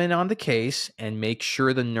I come in on the case and make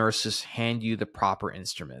sure the nurses hand you the proper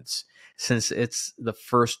instruments, since it's the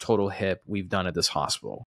first total hip we've done at this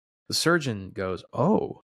hospital. The surgeon goes,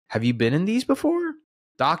 oh, have you been in these before?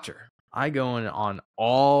 Doctor, I go in on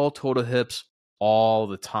all total hips all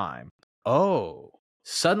the time. Oh.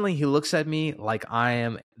 Suddenly he looks at me like I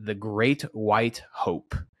am the great white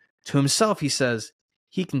hope. To himself, he says,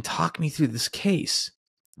 he can talk me through this case.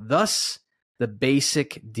 Thus, the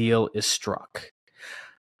basic deal is struck.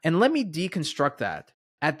 And let me deconstruct that.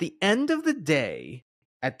 At the end of the day,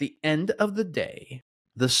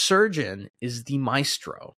 the surgeon is the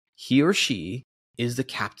maestro. He or she is the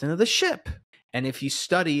captain of the ship. And if you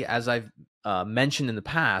study, as I've mentioned in the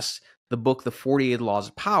past, the book, The 48 Laws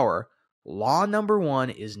of Power, law number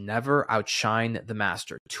 1 is never outshine the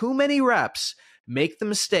master. Too many reps make the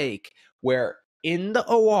mistake where in the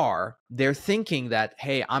OR, they're thinking that,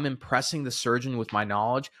 hey, I'm impressing the surgeon with my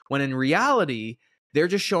knowledge, when in reality, they're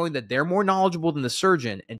just showing that they're more knowledgeable than the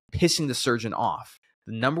surgeon and pissing the surgeon off.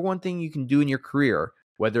 The number one thing you can do in your career,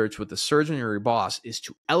 whether it's with the surgeon or your boss, is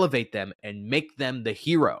to elevate them and make them the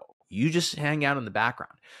hero. You just hang out in the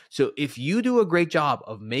background. So if you do a great job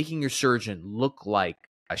of making your surgeon look like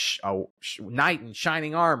a knight in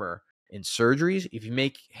shining armor in surgeries, if you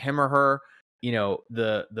make him or her, you know,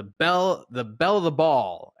 the belle of the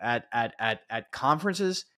ball at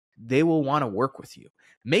conferences, they will want to work with you.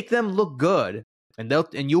 Make them look good,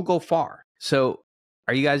 and you'll go far. So,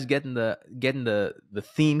 are you guys getting the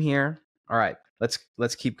theme here? All right,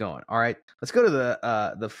 let's keep going. All right, let's go to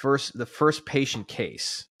the first patient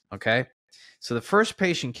case. Okay, so the first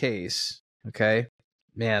patient case. Okay,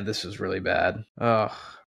 man, this was really bad. Oh.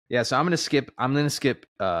 Yeah, so I'm gonna skip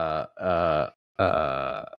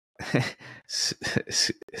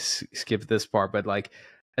skip this part, but like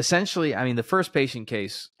essentially, I mean, the first patient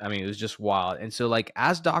case, I mean, it was just wild. And so like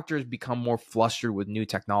as doctors become more flustered with new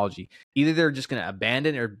technology, either they're just gonna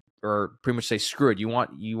abandon or pretty much say, screw it, you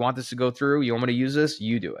want this to go through, you want me to use this,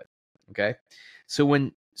 you do it. Okay. So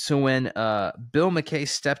when Bill McKay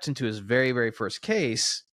stepped into his very, very first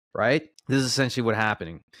case, right? This is essentially what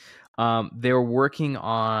happening. They were working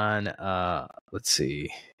on, let's see,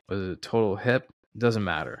 was it a total hip? Doesn't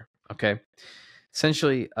matter. Okay.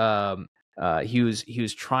 Essentially, he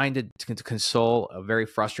was trying to console a very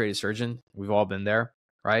frustrated surgeon. We've all been there,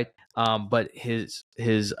 right? But his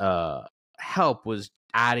help was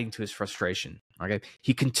adding to his frustration. Okay.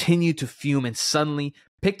 He continued to fume and suddenly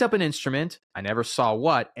picked up an instrument, I never saw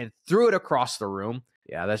what, and threw it across the room.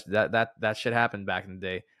 Yeah, that shit happened back in the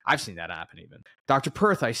day. I've seen that happen even. Dr.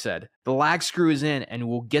 Perth, I said, the lag screw is in and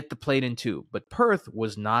we'll get the plate in too. But Perth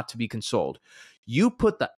was not to be consoled. You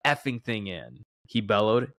put the effing thing in, he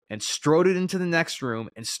bellowed, and strode it into the next room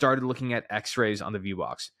and started looking at x-rays on the view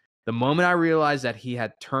box. The moment I realized that he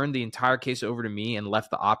had turned the entire case over to me and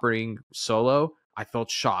left the operating solo, I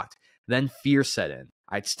felt shocked. Then fear set in.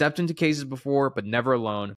 I'd stepped into cases before, but never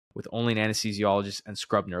alone, with only an anesthesiologist and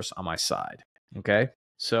scrub nurse on my side. Okay?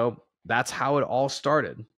 So that's how it all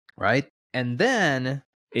started, right? And then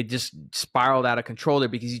it just spiraled out of control there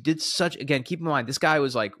because he did such, again, keep in mind, this guy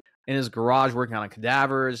was like in his garage working on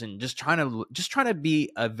cadavers and just trying to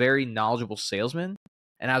be a very knowledgeable salesman.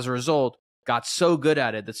 And as a result, got so good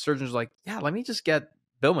at it that surgeons were like, yeah, let me just get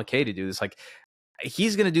Bill McKay to do this. Like,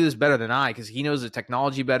 he's going to do this better than I because he knows the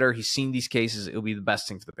technology better. He's seen these cases. It'll be the best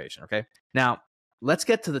thing for the patient. Okay. Now, let's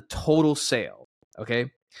get to the total sale.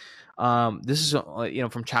 Okay. This is,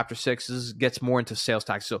 from chapter 6. This gets more into sales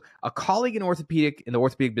tactics. So a colleague in the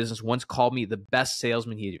orthopedic business once called me the best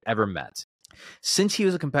salesman he had ever met. Since he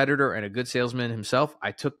was a competitor and a good salesman himself,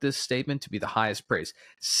 I took this statement to be the highest praise.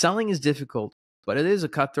 Selling is difficult, but it is a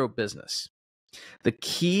cutthroat business. The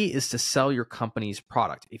key is to sell your company's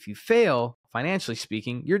product. If you fail, financially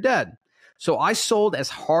speaking, you're dead. So I sold as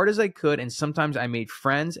hard as I could, and sometimes I made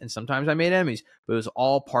friends and sometimes I made enemies, but it was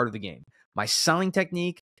all part of the game. My selling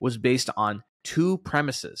technique was based on 2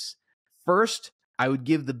 premises. First, I would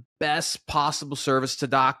give the best possible service to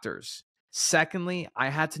doctors. Secondly, I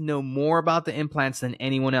had to know more about the implants than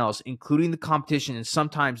anyone else, including the competition and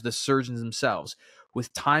sometimes the surgeons themselves.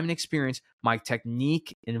 With time and experience, my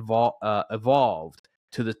technique evolved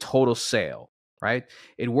to the total sale, right?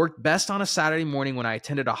 It worked best on a Saturday morning when I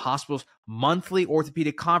attended a hospital's monthly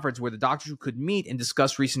orthopedic conference where the doctors could meet and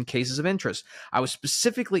discuss recent cases of interest. I was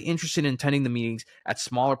specifically interested in attending the meetings at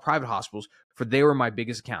smaller private hospitals, for they were my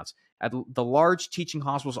biggest accounts. At the large teaching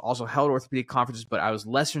hospitals also held orthopedic conferences, but I was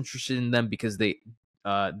less interested in them because they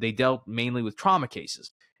dealt mainly with trauma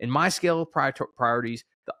cases. In my scale of priorities,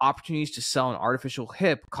 the opportunities to sell an artificial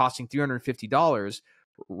hip costing $350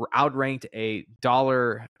 outranked a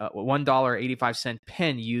 $1.85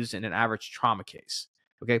 pin used in an average trauma case.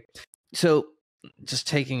 Okay, so just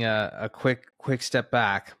taking a quick step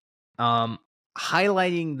back,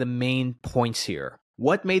 highlighting the main points here.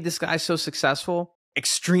 What made this guy so successful?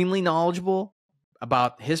 Extremely knowledgeable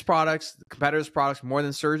about his products, the competitors' products, more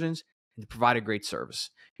than surgeons, and to provide a great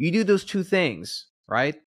service. You do those 2 things,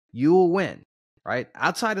 right? You will win, right?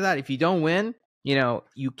 Outside of that, if you don't win,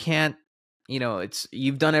 you can't,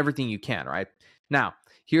 you've done everything you can, right? Now,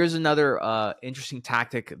 here's another interesting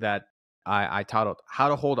tactic that I titled How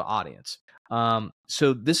to Hold an Audience.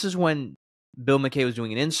 So this is when Bill McKay was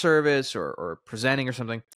doing an in-service or presenting or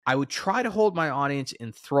something. I would try to hold my audience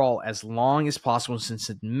in thrall as long as possible, since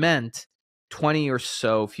it meant 20 or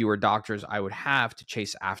so fewer doctors I would have to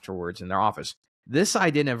chase afterwards in their office. This I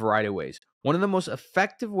did in a variety of ways. One of the most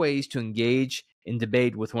effective ways to engage in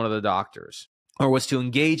debate with one of the doctors, was to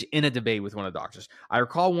engage in a debate with one of the doctors. I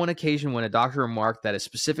recall one occasion when a doctor remarked that a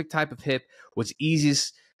specific type of hip was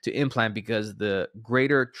easiest to implant because the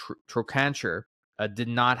greater trochanter did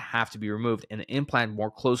not have to be removed, and the implant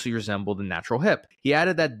more closely resembled the natural hip. He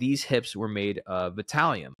added that these hips were made of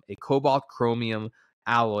Vitalium, a cobalt chromium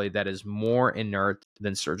alloy that is more inert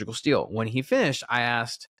than surgical steel. When he finished, I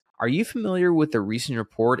asked, "Are you familiar with the recent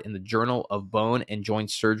report in the Journal of Bone and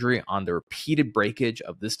Joint Surgery on the repeated breakage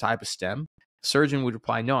of this type of stem?" The surgeon would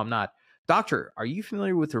reply, "No, I'm not." "Doctor, are you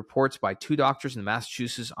familiar with reports by 2 doctors in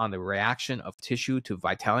Massachusetts on the reaction of tissue to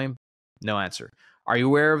Vitalium?" No answer. "Are you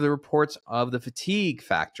aware of the reports of the fatigue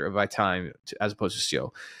factor of Vitalium as opposed to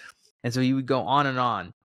steel?" And so he would go on and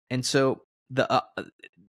on. And so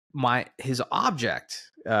his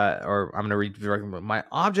object, or I'm going to read directly. My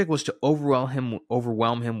object was to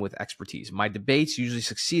overwhelm him with expertise. My debates usually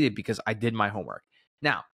succeeded because I did my homework.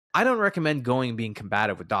 Now, I don't recommend going and being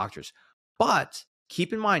combative with doctors, but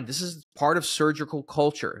keep in mind, this is part of surgical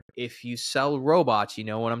culture. If you sell robots, you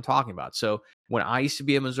know what I'm talking about. So when I used to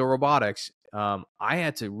be at Missouri Robotics, I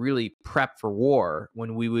had to really prep for war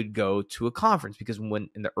when we would go to a conference, because in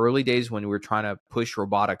the early days when we were trying to push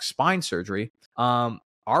robotic spine surgery,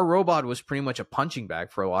 our robot was pretty much a punching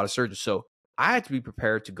bag for a lot of surgeons. So I had to be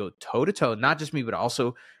prepared to go toe to toe, not just me, but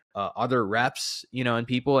also other reps, and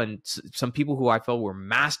people, and some people who I felt were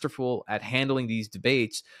masterful at handling these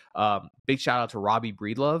debates. Big shout out to Robbie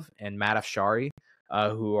Breedlove and Matt Afshari,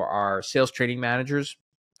 who are our sales training managers.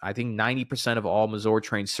 I think 90% of all Missouri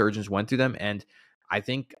trained surgeons went through them. And I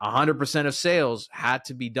think 100% of sales had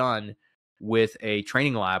to be done with a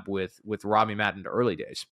training lab with Robbie Matt in the early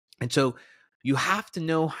days. And so you have to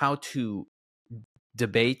know how to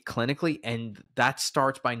debate clinically, and that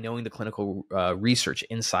starts by knowing the clinical research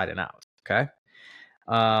inside and out. Okay.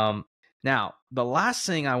 Now, the last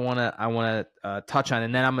thing I want to touch on,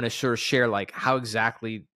 and then I'm going to sort of share like how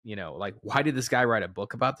exactly, like why did this guy write a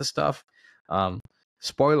book about this stuff?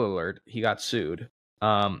 Spoiler alert, he got sued.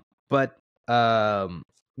 But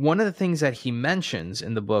one of the things that he mentions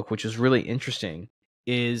in the book, which is really interesting,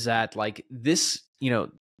 is that like this,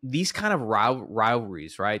 these kind of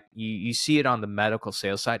rivalries, right? You see it on the medical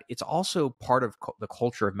sales side. It's also part of the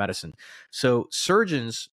culture of medicine. So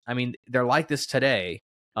surgeons, I mean, they're like this today.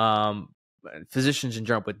 Physicians in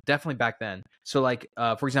general, but definitely back then. So like,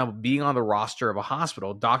 for example, being on the roster of a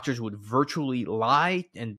hospital, doctors would virtually lie,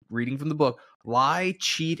 and reading from the book, lie,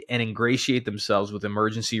 cheat, and ingratiate themselves with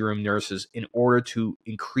emergency room nurses in order to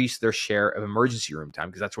increase their share of emergency room time,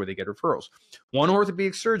 because that's where they get referrals. One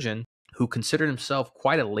orthopedic surgeon, who considered himself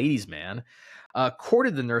quite a ladies' man,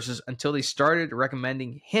 courted the nurses until they started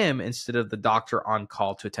recommending him instead of the doctor on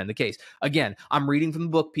call to attend the case. Again, I'm reading from the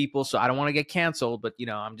book, people, so I don't want to get canceled, but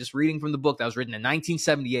I'm just reading from the book that was written in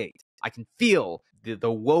 1978. I can feel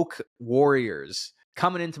the woke warriors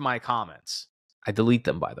coming into my comments. I delete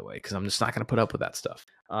them, by the way, because I'm just not going to put up with that stuff.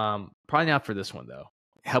 Probably not for this one, though.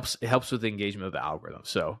 It helps with the engagement of the algorithm.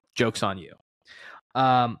 So joke's on you.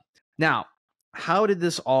 Now, how did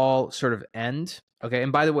this all sort of end? Okay,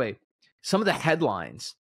 and by the way, some of the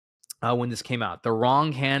headlines when this came out: the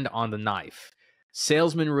wrong hand on the knife,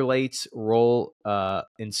 salesman relates role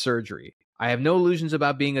in surgery. I have no illusions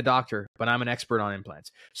about being a doctor, but I'm an expert on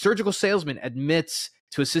implants. Surgical salesman admits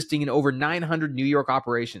to assisting in over 900 New York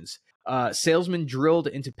operations. Salesman drilled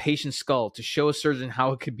into patient's skull to show a surgeon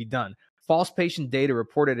how it could be done. False patient data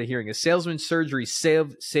reported at a hearing. A salesman's surgery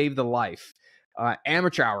saved the life.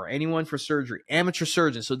 Amateur hour, anyone for surgery, amateur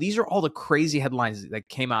surgeon. So these are all the crazy headlines that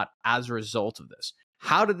came out as a result of this.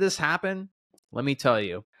 How did this happen? Let me tell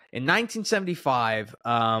you. In 1975,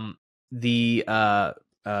 the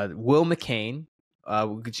Will McCain,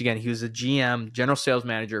 which again, he was a GM, general sales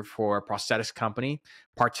manager for a prosthetics company,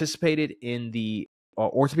 participated in the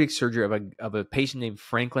orthopedic surgery of a patient named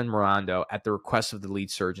Franklin Morando at the request of the lead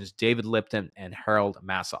surgeons, David Lipton and Harold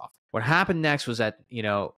Massoff. What happened next was that,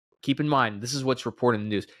 keep in mind, this is what's reported in the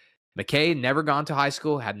news. McKay never gone to high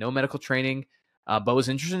school, had no medical training, but was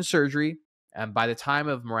interested in surgery. And by the time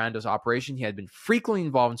of Mirando's operation, he had been frequently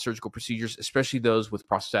involved in surgical procedures, especially those with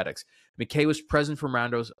prosthetics. McKay was present for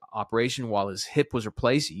Mirando's operation while his hip was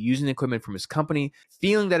replaced, using equipment from his company.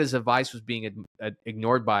 Feeling that his advice was being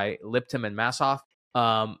ignored by Lipton and Massoff,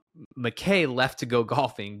 McKay left to go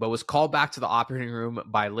golfing, but was called back to the operating room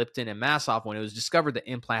by Lipton and Massoff when it was discovered the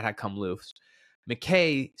implant had come loose.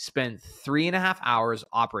 McKay spent 3.5 hours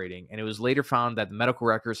operating, and it was later found that the medical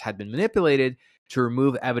records had been manipulated to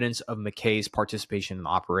remove evidence of McKay's participation in the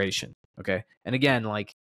operation. Okay. And again,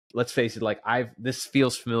 like, let's face it, like this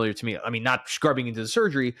feels familiar to me. I mean, not scrubbing into the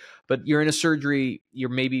surgery, but you're in a surgery, you're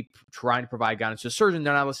maybe trying to provide guidance to a surgeon.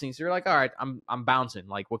 They're not listening. So you're like, all right, I'm bouncing.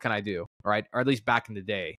 Like, what can I do? All right. Or at least back in the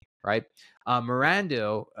day. Right.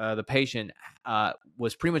 Mirando, the patient,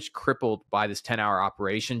 was pretty much crippled by this 10-hour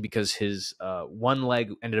operation because his one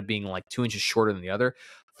leg ended up being like 2 inches shorter than the other.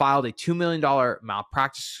 Filed a $2 million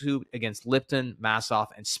malpractice suit against Lipton, Massoff,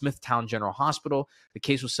 and Smithtown General Hospital. The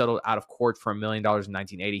case was settled out of court for $1 million in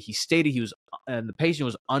 1980. He stated the patient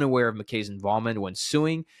was unaware of McKay's involvement when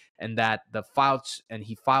suing, and that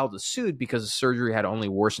he filed the suit because the surgery had only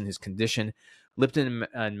worsened his condition. Lipton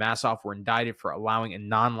and Massoff were indicted for allowing a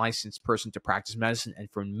non-licensed person to practice medicine and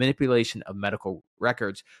for manipulation of medical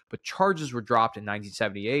records, but charges were dropped in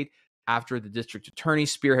 1978 after the district attorney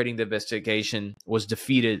spearheading the investigation was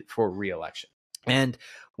defeated for re-election. And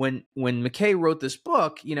when McKay wrote this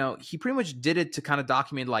book, he pretty much did it to kind of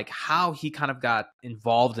document like how he kind of got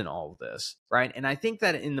involved in all of this, right? And I think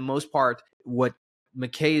that in the most part, what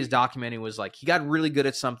McKay is documenting was like he got really good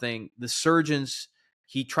at something.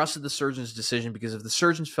 He trusted the surgeon's decision because if the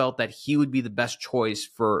surgeons felt that he would be the best choice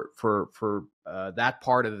for that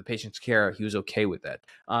part of the patient's care, he was okay with it.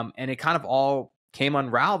 And it kind of all came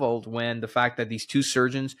unraveled when the fact that these two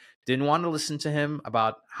surgeons didn't want to listen to him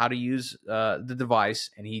about how to use the device,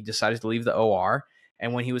 and he decided to leave the OR.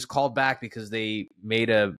 And when he was called back because they made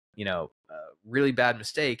a really bad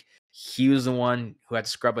mistake, he was the one who had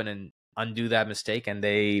to scrub it and undo that mistake, and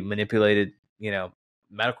they manipulated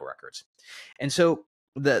medical records. And so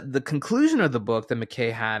the conclusion of the book that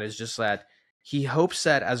McKay had is just that he hopes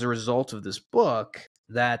that as a result of this book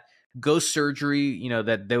that ghost surgery,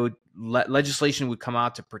 that they would legislation would come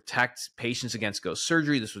out to protect patients against ghost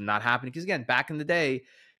surgery. This was not happening because again, back in the day,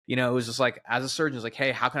 it was just like, as a surgeon, it's like,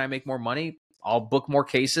 hey, how can I make more money? I'll book more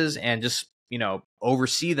cases and just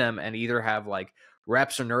oversee them and either have like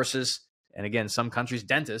reps or nurses, and again, some countries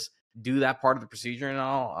dentists, do that part of the procedure, and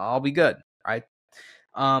I'll be good, right?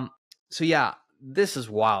 So yeah, this is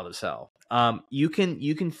wild as hell. You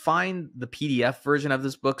can find the PDF version of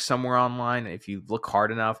this book somewhere online if you look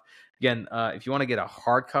hard enough. Again, if you want to get a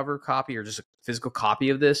hardcover copy or just a physical copy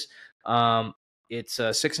of this, it's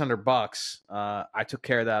 $600. I took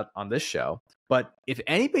care of that on this show. But if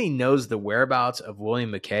anybody knows the whereabouts of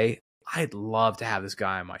William McKay, I'd love to have this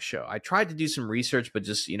guy on my show. I tried to do some research, but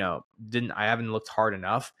just I haven't looked hard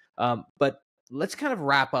enough. But let's kind of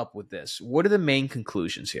wrap up with this. What are the main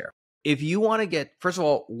conclusions here? If you want to get, first of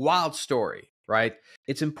all, wild story, right?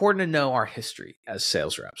 It's important to know our history as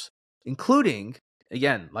sales reps, including,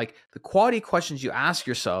 again, like the quality questions you ask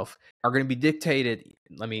yourself are going to be dictated.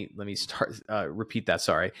 Let me repeat that.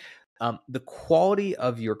 Sorry. The quality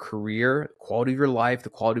of your career, quality of your life, the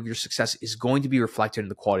quality of your success is going to be reflected in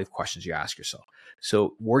the quality of questions you ask yourself.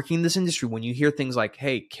 So working in this industry, when you hear things like,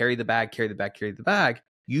 hey, carry the bag, carry the bag, carry the bag,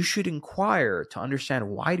 you should inquire to understand,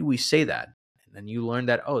 why do we say that? And then you learn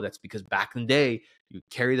that, oh, that's because back in the day, you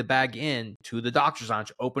carry the bag in to the doctor's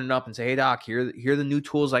lounge, open it up and say, hey, doc, here are the new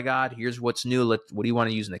tools I got. Here's what's new. What do you want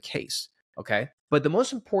to use in the case? Okay. But the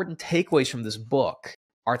most important takeaways from this book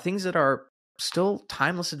are things that are still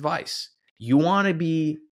timeless advice. You want to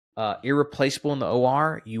be irreplaceable in the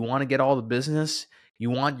OR. You want to get all the business.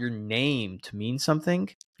 You want your name to mean something.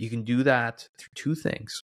 You can do that through two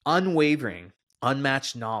things: unwavering,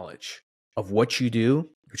 unmatched knowledge of what you do,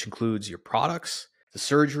 which includes your products, the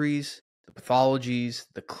surgeries, the pathologies,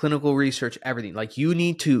 the clinical research, everything. Like you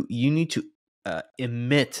need to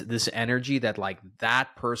emit this energy that like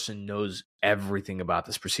that person knows everything about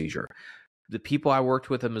this procedure. The people I worked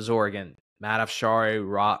with in Missouri, again, Matt Afshari,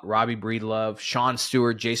 Robbie Breedlove, Sean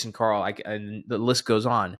Stewart, Jason Carl, and the list goes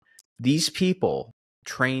on. These people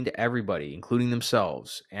trained everybody, including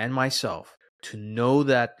themselves and myself, to know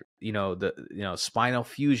that spinal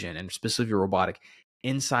fusion and specifically robotic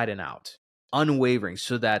inside and out, unwavering,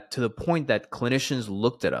 so that to the point that clinicians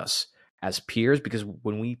looked at us as peers, because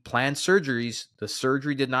when we planned surgeries, the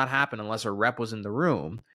surgery did not happen unless a rep was in the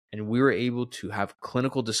room, and we were able to have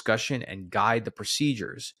clinical discussion and guide the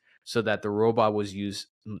procedures so that the robot was used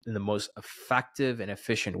in the most effective and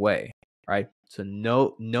efficient way, right? So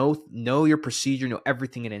know your procedure, know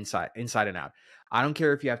everything inside and out. I don't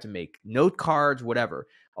care if you have to make note cards, whatever.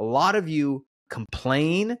 A lot of you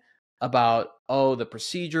complain about, oh, the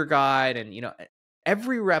procedure guide. And,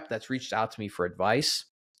 every rep that's reached out to me for advice,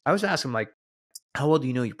 I always ask them, like, how well do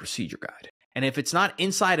you know your procedure guide? And if it's not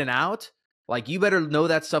inside and out, like, you better know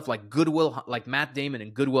that stuff like Goodwill, like Matt Damon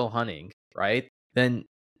in Good Will Hunting, right? Then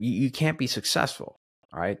you can't be successful,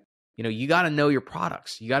 all right? You got to know your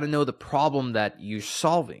products. You got to know the problem that you're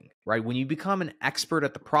solving, right? When you become an expert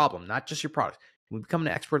at the problem, not just your products, when you become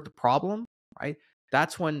an expert at the problem, right?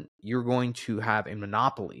 That's when you're going to have a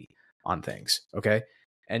monopoly on things, okay?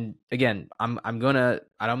 And again, I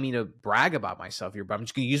don't mean to brag about myself here, but I'm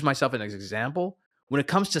just going to use myself as an example. When it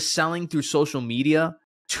comes to selling through social media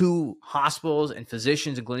to hospitals and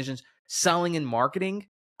physicians and clinicians, selling and marketing,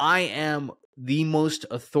 I am the most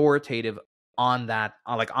authoritative on that,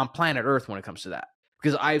 on planet Earth when it comes to that,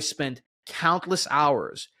 because I've spent countless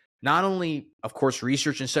hours, not only, of course,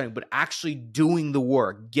 research and studying, but actually doing the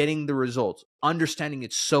work, getting the results, understanding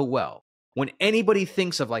it so well. When anybody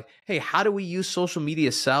thinks of like, hey, how do we use social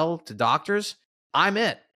media to sell to doctors? I'm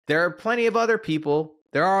it. There are plenty of other people.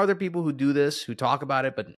 There are other people who do this, who talk about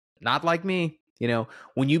it, but not like me.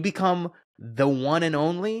 When you become the one and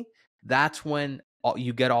only, that's when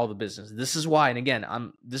you get all the business. This is why, and again,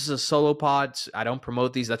 this is a solo pod. I don't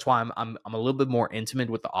promote these. That's why I'm a little bit more intimate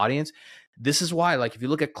with the audience. This is why, like, if you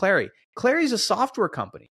look at Clary's a software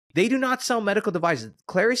company. They do not sell medical devices.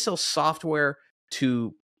 Clary sells software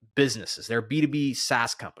to businesses. They're a B2B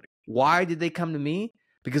SaaS company. Why did they come to me?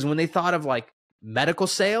 Because when they thought of like medical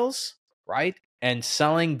sales, right, and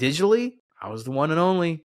selling digitally, I was the one and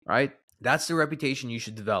only, right? That's the reputation you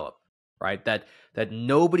should develop, right? That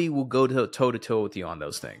nobody will go toe to toe with you on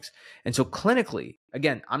those things. And so clinically,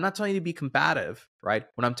 again, I'm not telling you to be combative, right?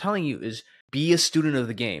 What I'm telling you is be a student of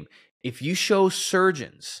the game. If you show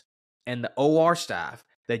surgeons and the OR staff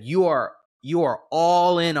that you are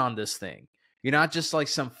all in on this thing, you're not just like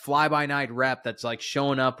some fly-by-night rep that's like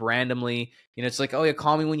showing up randomly. It's like, oh yeah,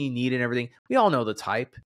 call me when you need it and everything. We all know the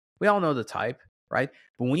type. Right?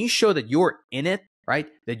 But when you show that you're in it, right,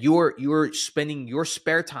 that you're spending your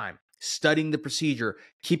spare time studying the procedure,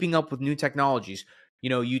 keeping up with new technologies,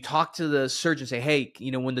 you talk to the surgeon, say, hey,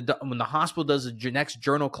 when the hospital does the next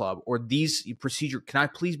journal club or these procedure, can I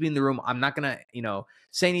please be in the room? I'm not gonna,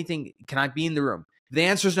 say anything. Can I be in the room? If the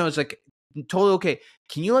answer is no, it's like, totally okay.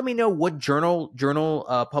 Can you let me know what journal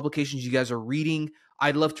publications you guys are reading?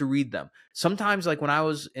 I'd love to read them. Sometimes, like when I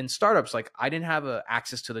was in startups, like I didn't have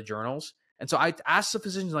access to the journals, And so I asked the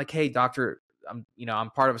physicians like, hey, doctor, I'm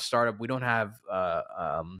part of a startup. We don't have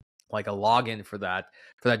like a login for that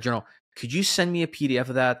journal. Could you send me a PDF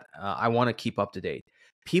of that? I want to keep up to date.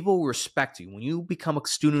 People respect you. When you become a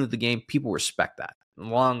student of the game, people respect that.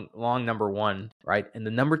 Long number one, right? And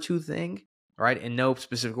the number two thing, right, in no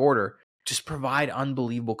specific order, just provide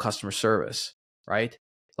unbelievable customer service, right?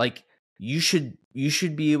 Like you should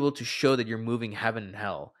be able to show that you're moving heaven and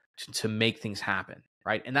hell to make things happen,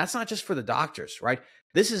 right? And that's not just for the doctors, right?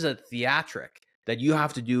 This is a theatric that you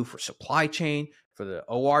have to do for supply chain, for the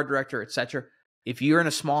OR director, etc. If you're in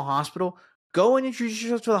a small hospital, go and introduce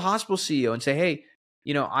yourself to the hospital CEO and say, hey,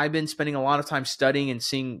 I've been spending a lot of time studying and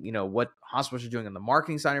seeing, what hospitals are doing on the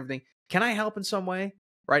marketing side and everything. Can I help in some way?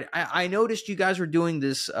 Right? I noticed you guys were doing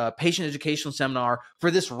this patient educational seminar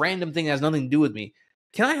for this random thing that has nothing to do with me.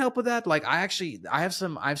 Can I help with that? Like, I have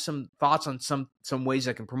some thoughts on some ways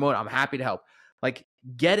I can promote it. I'm happy to help. Like,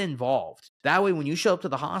 get involved. That way, when you show up to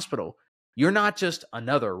the hospital, you're not just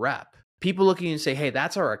another rep. People look at you and say, hey,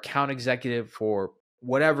 that's our account executive for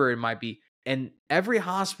whatever it might be. And every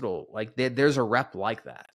hospital, like there's a rep like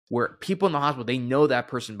that, where people in the hospital, they know that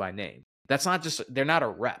person by name. That's not just, they're not a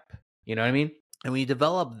rep. You know what I mean? And when you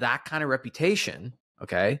develop that kind of reputation,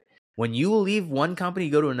 okay, when you leave one company,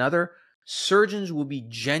 go to another, surgeons will be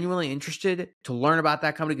genuinely interested to learn about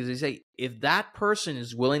that company, because they say, if that person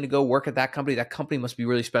is willing to go work at that company must be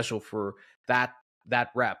really special for that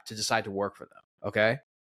rep to decide to work for them. Okay.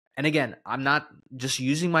 And again, I'm not just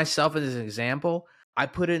using myself as an example. I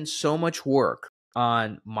put in so much work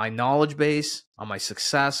on my knowledge base, on my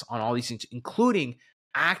success, on all these things, including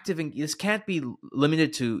active. This can't be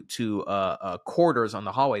limited to quarters on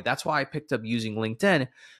the hallway. That's why I picked up using LinkedIn,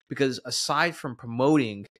 because aside from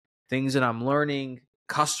promoting things that I'm learning,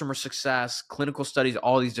 customer success, clinical studies,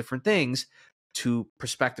 all these different things to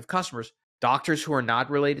prospective customers, doctors who are not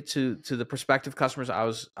related to the prospective customers I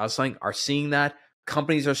was saying are seeing that.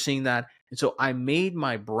 Companies are seeing that. And so I made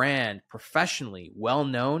my brand professionally well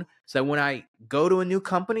known, so that when I go to a new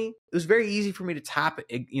company, it was very easy for me to tap,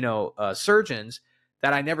 surgeons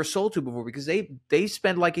that I never sold to before, because they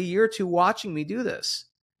spend like a year or two watching me do this,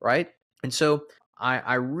 right? And so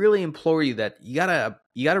I really implore you that you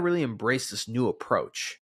gotta really embrace this new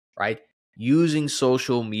approach, right? Using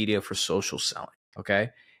social media for social selling,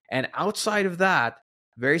 okay? And outside of that,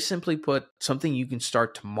 very simply put, something you can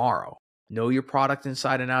start tomorrow. Know your product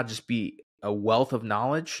inside and out. Just be a wealth of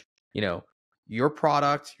knowledge. Your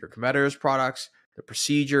product, your competitors' products, the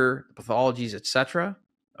procedure, the pathologies, etc.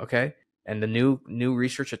 Okay, and the new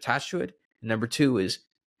research attached to it. And number two is,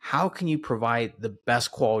 how can you provide the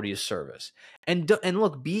best quality of service? And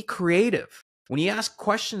look, be creative. When you ask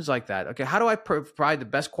questions like that, okay, how do I provide the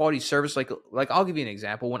best quality service? Like I'll give you an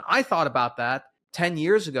example. When I thought about that 10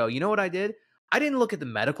 years ago, you know what I did? I didn't look at the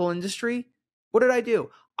medical industry. What did I do?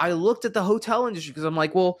 I looked at the hotel industry, because I'm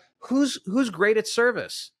like, well, who's great at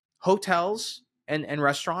service? Hotels and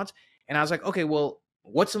restaurants. And I was like, okay, well,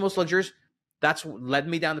 what's the most luxurious? That's led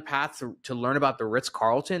me down the path to learn about the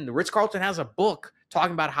Ritz-Carlton. The Ritz-Carlton has a book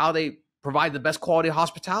talking about how they provide the best quality of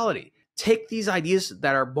hospitality. Take these ideas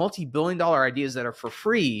that are multi-billion-dollar ideas that are for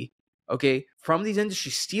free, okay, from these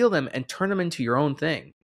industries, steal them and turn them into your own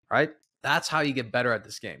thing, right? That's how you get better at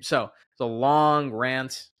this game. So it's a long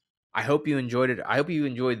rant. I hope you enjoyed it. I hope you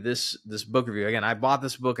enjoyed this book review. Again, I bought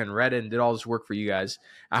this book and read it and did all this work for you guys.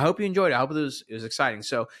 I hope you enjoyed it. I hope it was exciting.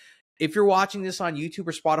 So if you're watching this on YouTube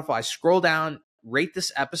or Spotify, scroll down, rate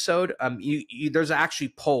this episode. There's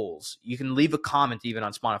actually polls. You can leave a comment even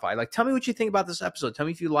on Spotify. Like, tell me what you think about this episode. Tell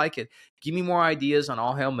me if you like it. Give me more ideas on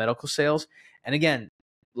All Hail Medical Sales. And again,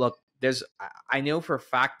 look, I know for a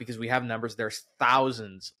fact, because we have numbers, there's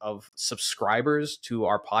thousands of subscribers to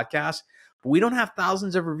our podcast. But we don't have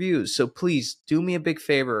thousands of reviews. So please do me a big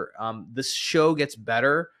favor. This show gets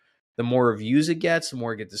better. The more reviews it gets, the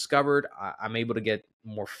more it gets discovered. I'm able to get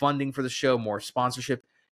more funding for the show, more sponsorship.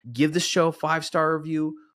 Give the show a 5-star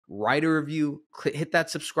review, write a review, hit that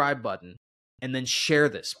subscribe button, and then share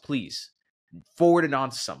this, please. Forward it on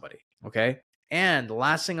to somebody, okay? And the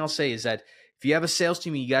last thing I'll say is that if you have a sales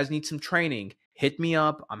team and you guys need some training, hit me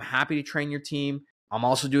up. I'm happy to train your team. I'm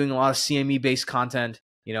also doing a lot of CME-based content.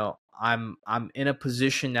 I'm in a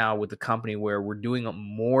position now with the company where we're doing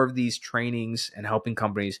more of these trainings and helping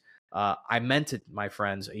companies. I meant it, my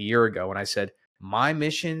friends, a year ago when I said, my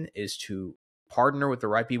mission is to partner with the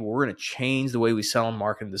right people. We're going to change the way we sell and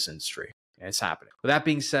market in this industry. And it's happening. With that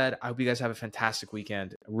being said, I hope you guys have a fantastic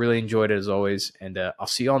weekend. I really enjoyed it as always. And I'll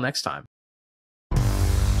see you all next time.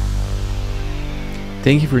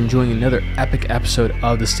 Thank you for enjoying another epic episode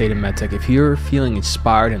of The State of MedTech. If you're feeling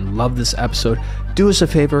inspired and love this episode, do us a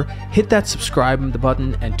favor, hit that subscribe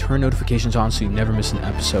button and turn notifications on so you never miss an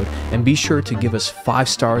episode. And be sure to give us 5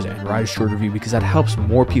 stars and write a short review because that helps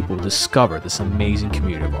more people discover this amazing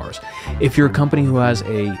community of ours. If you're a company who has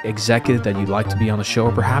a executive that you'd like to be on the show,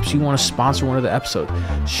 or perhaps you want to sponsor one of the episodes,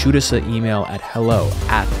 shoot us an email at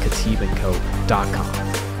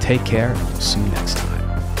hello@khateebandco.com. Take care, and we'll see you next time.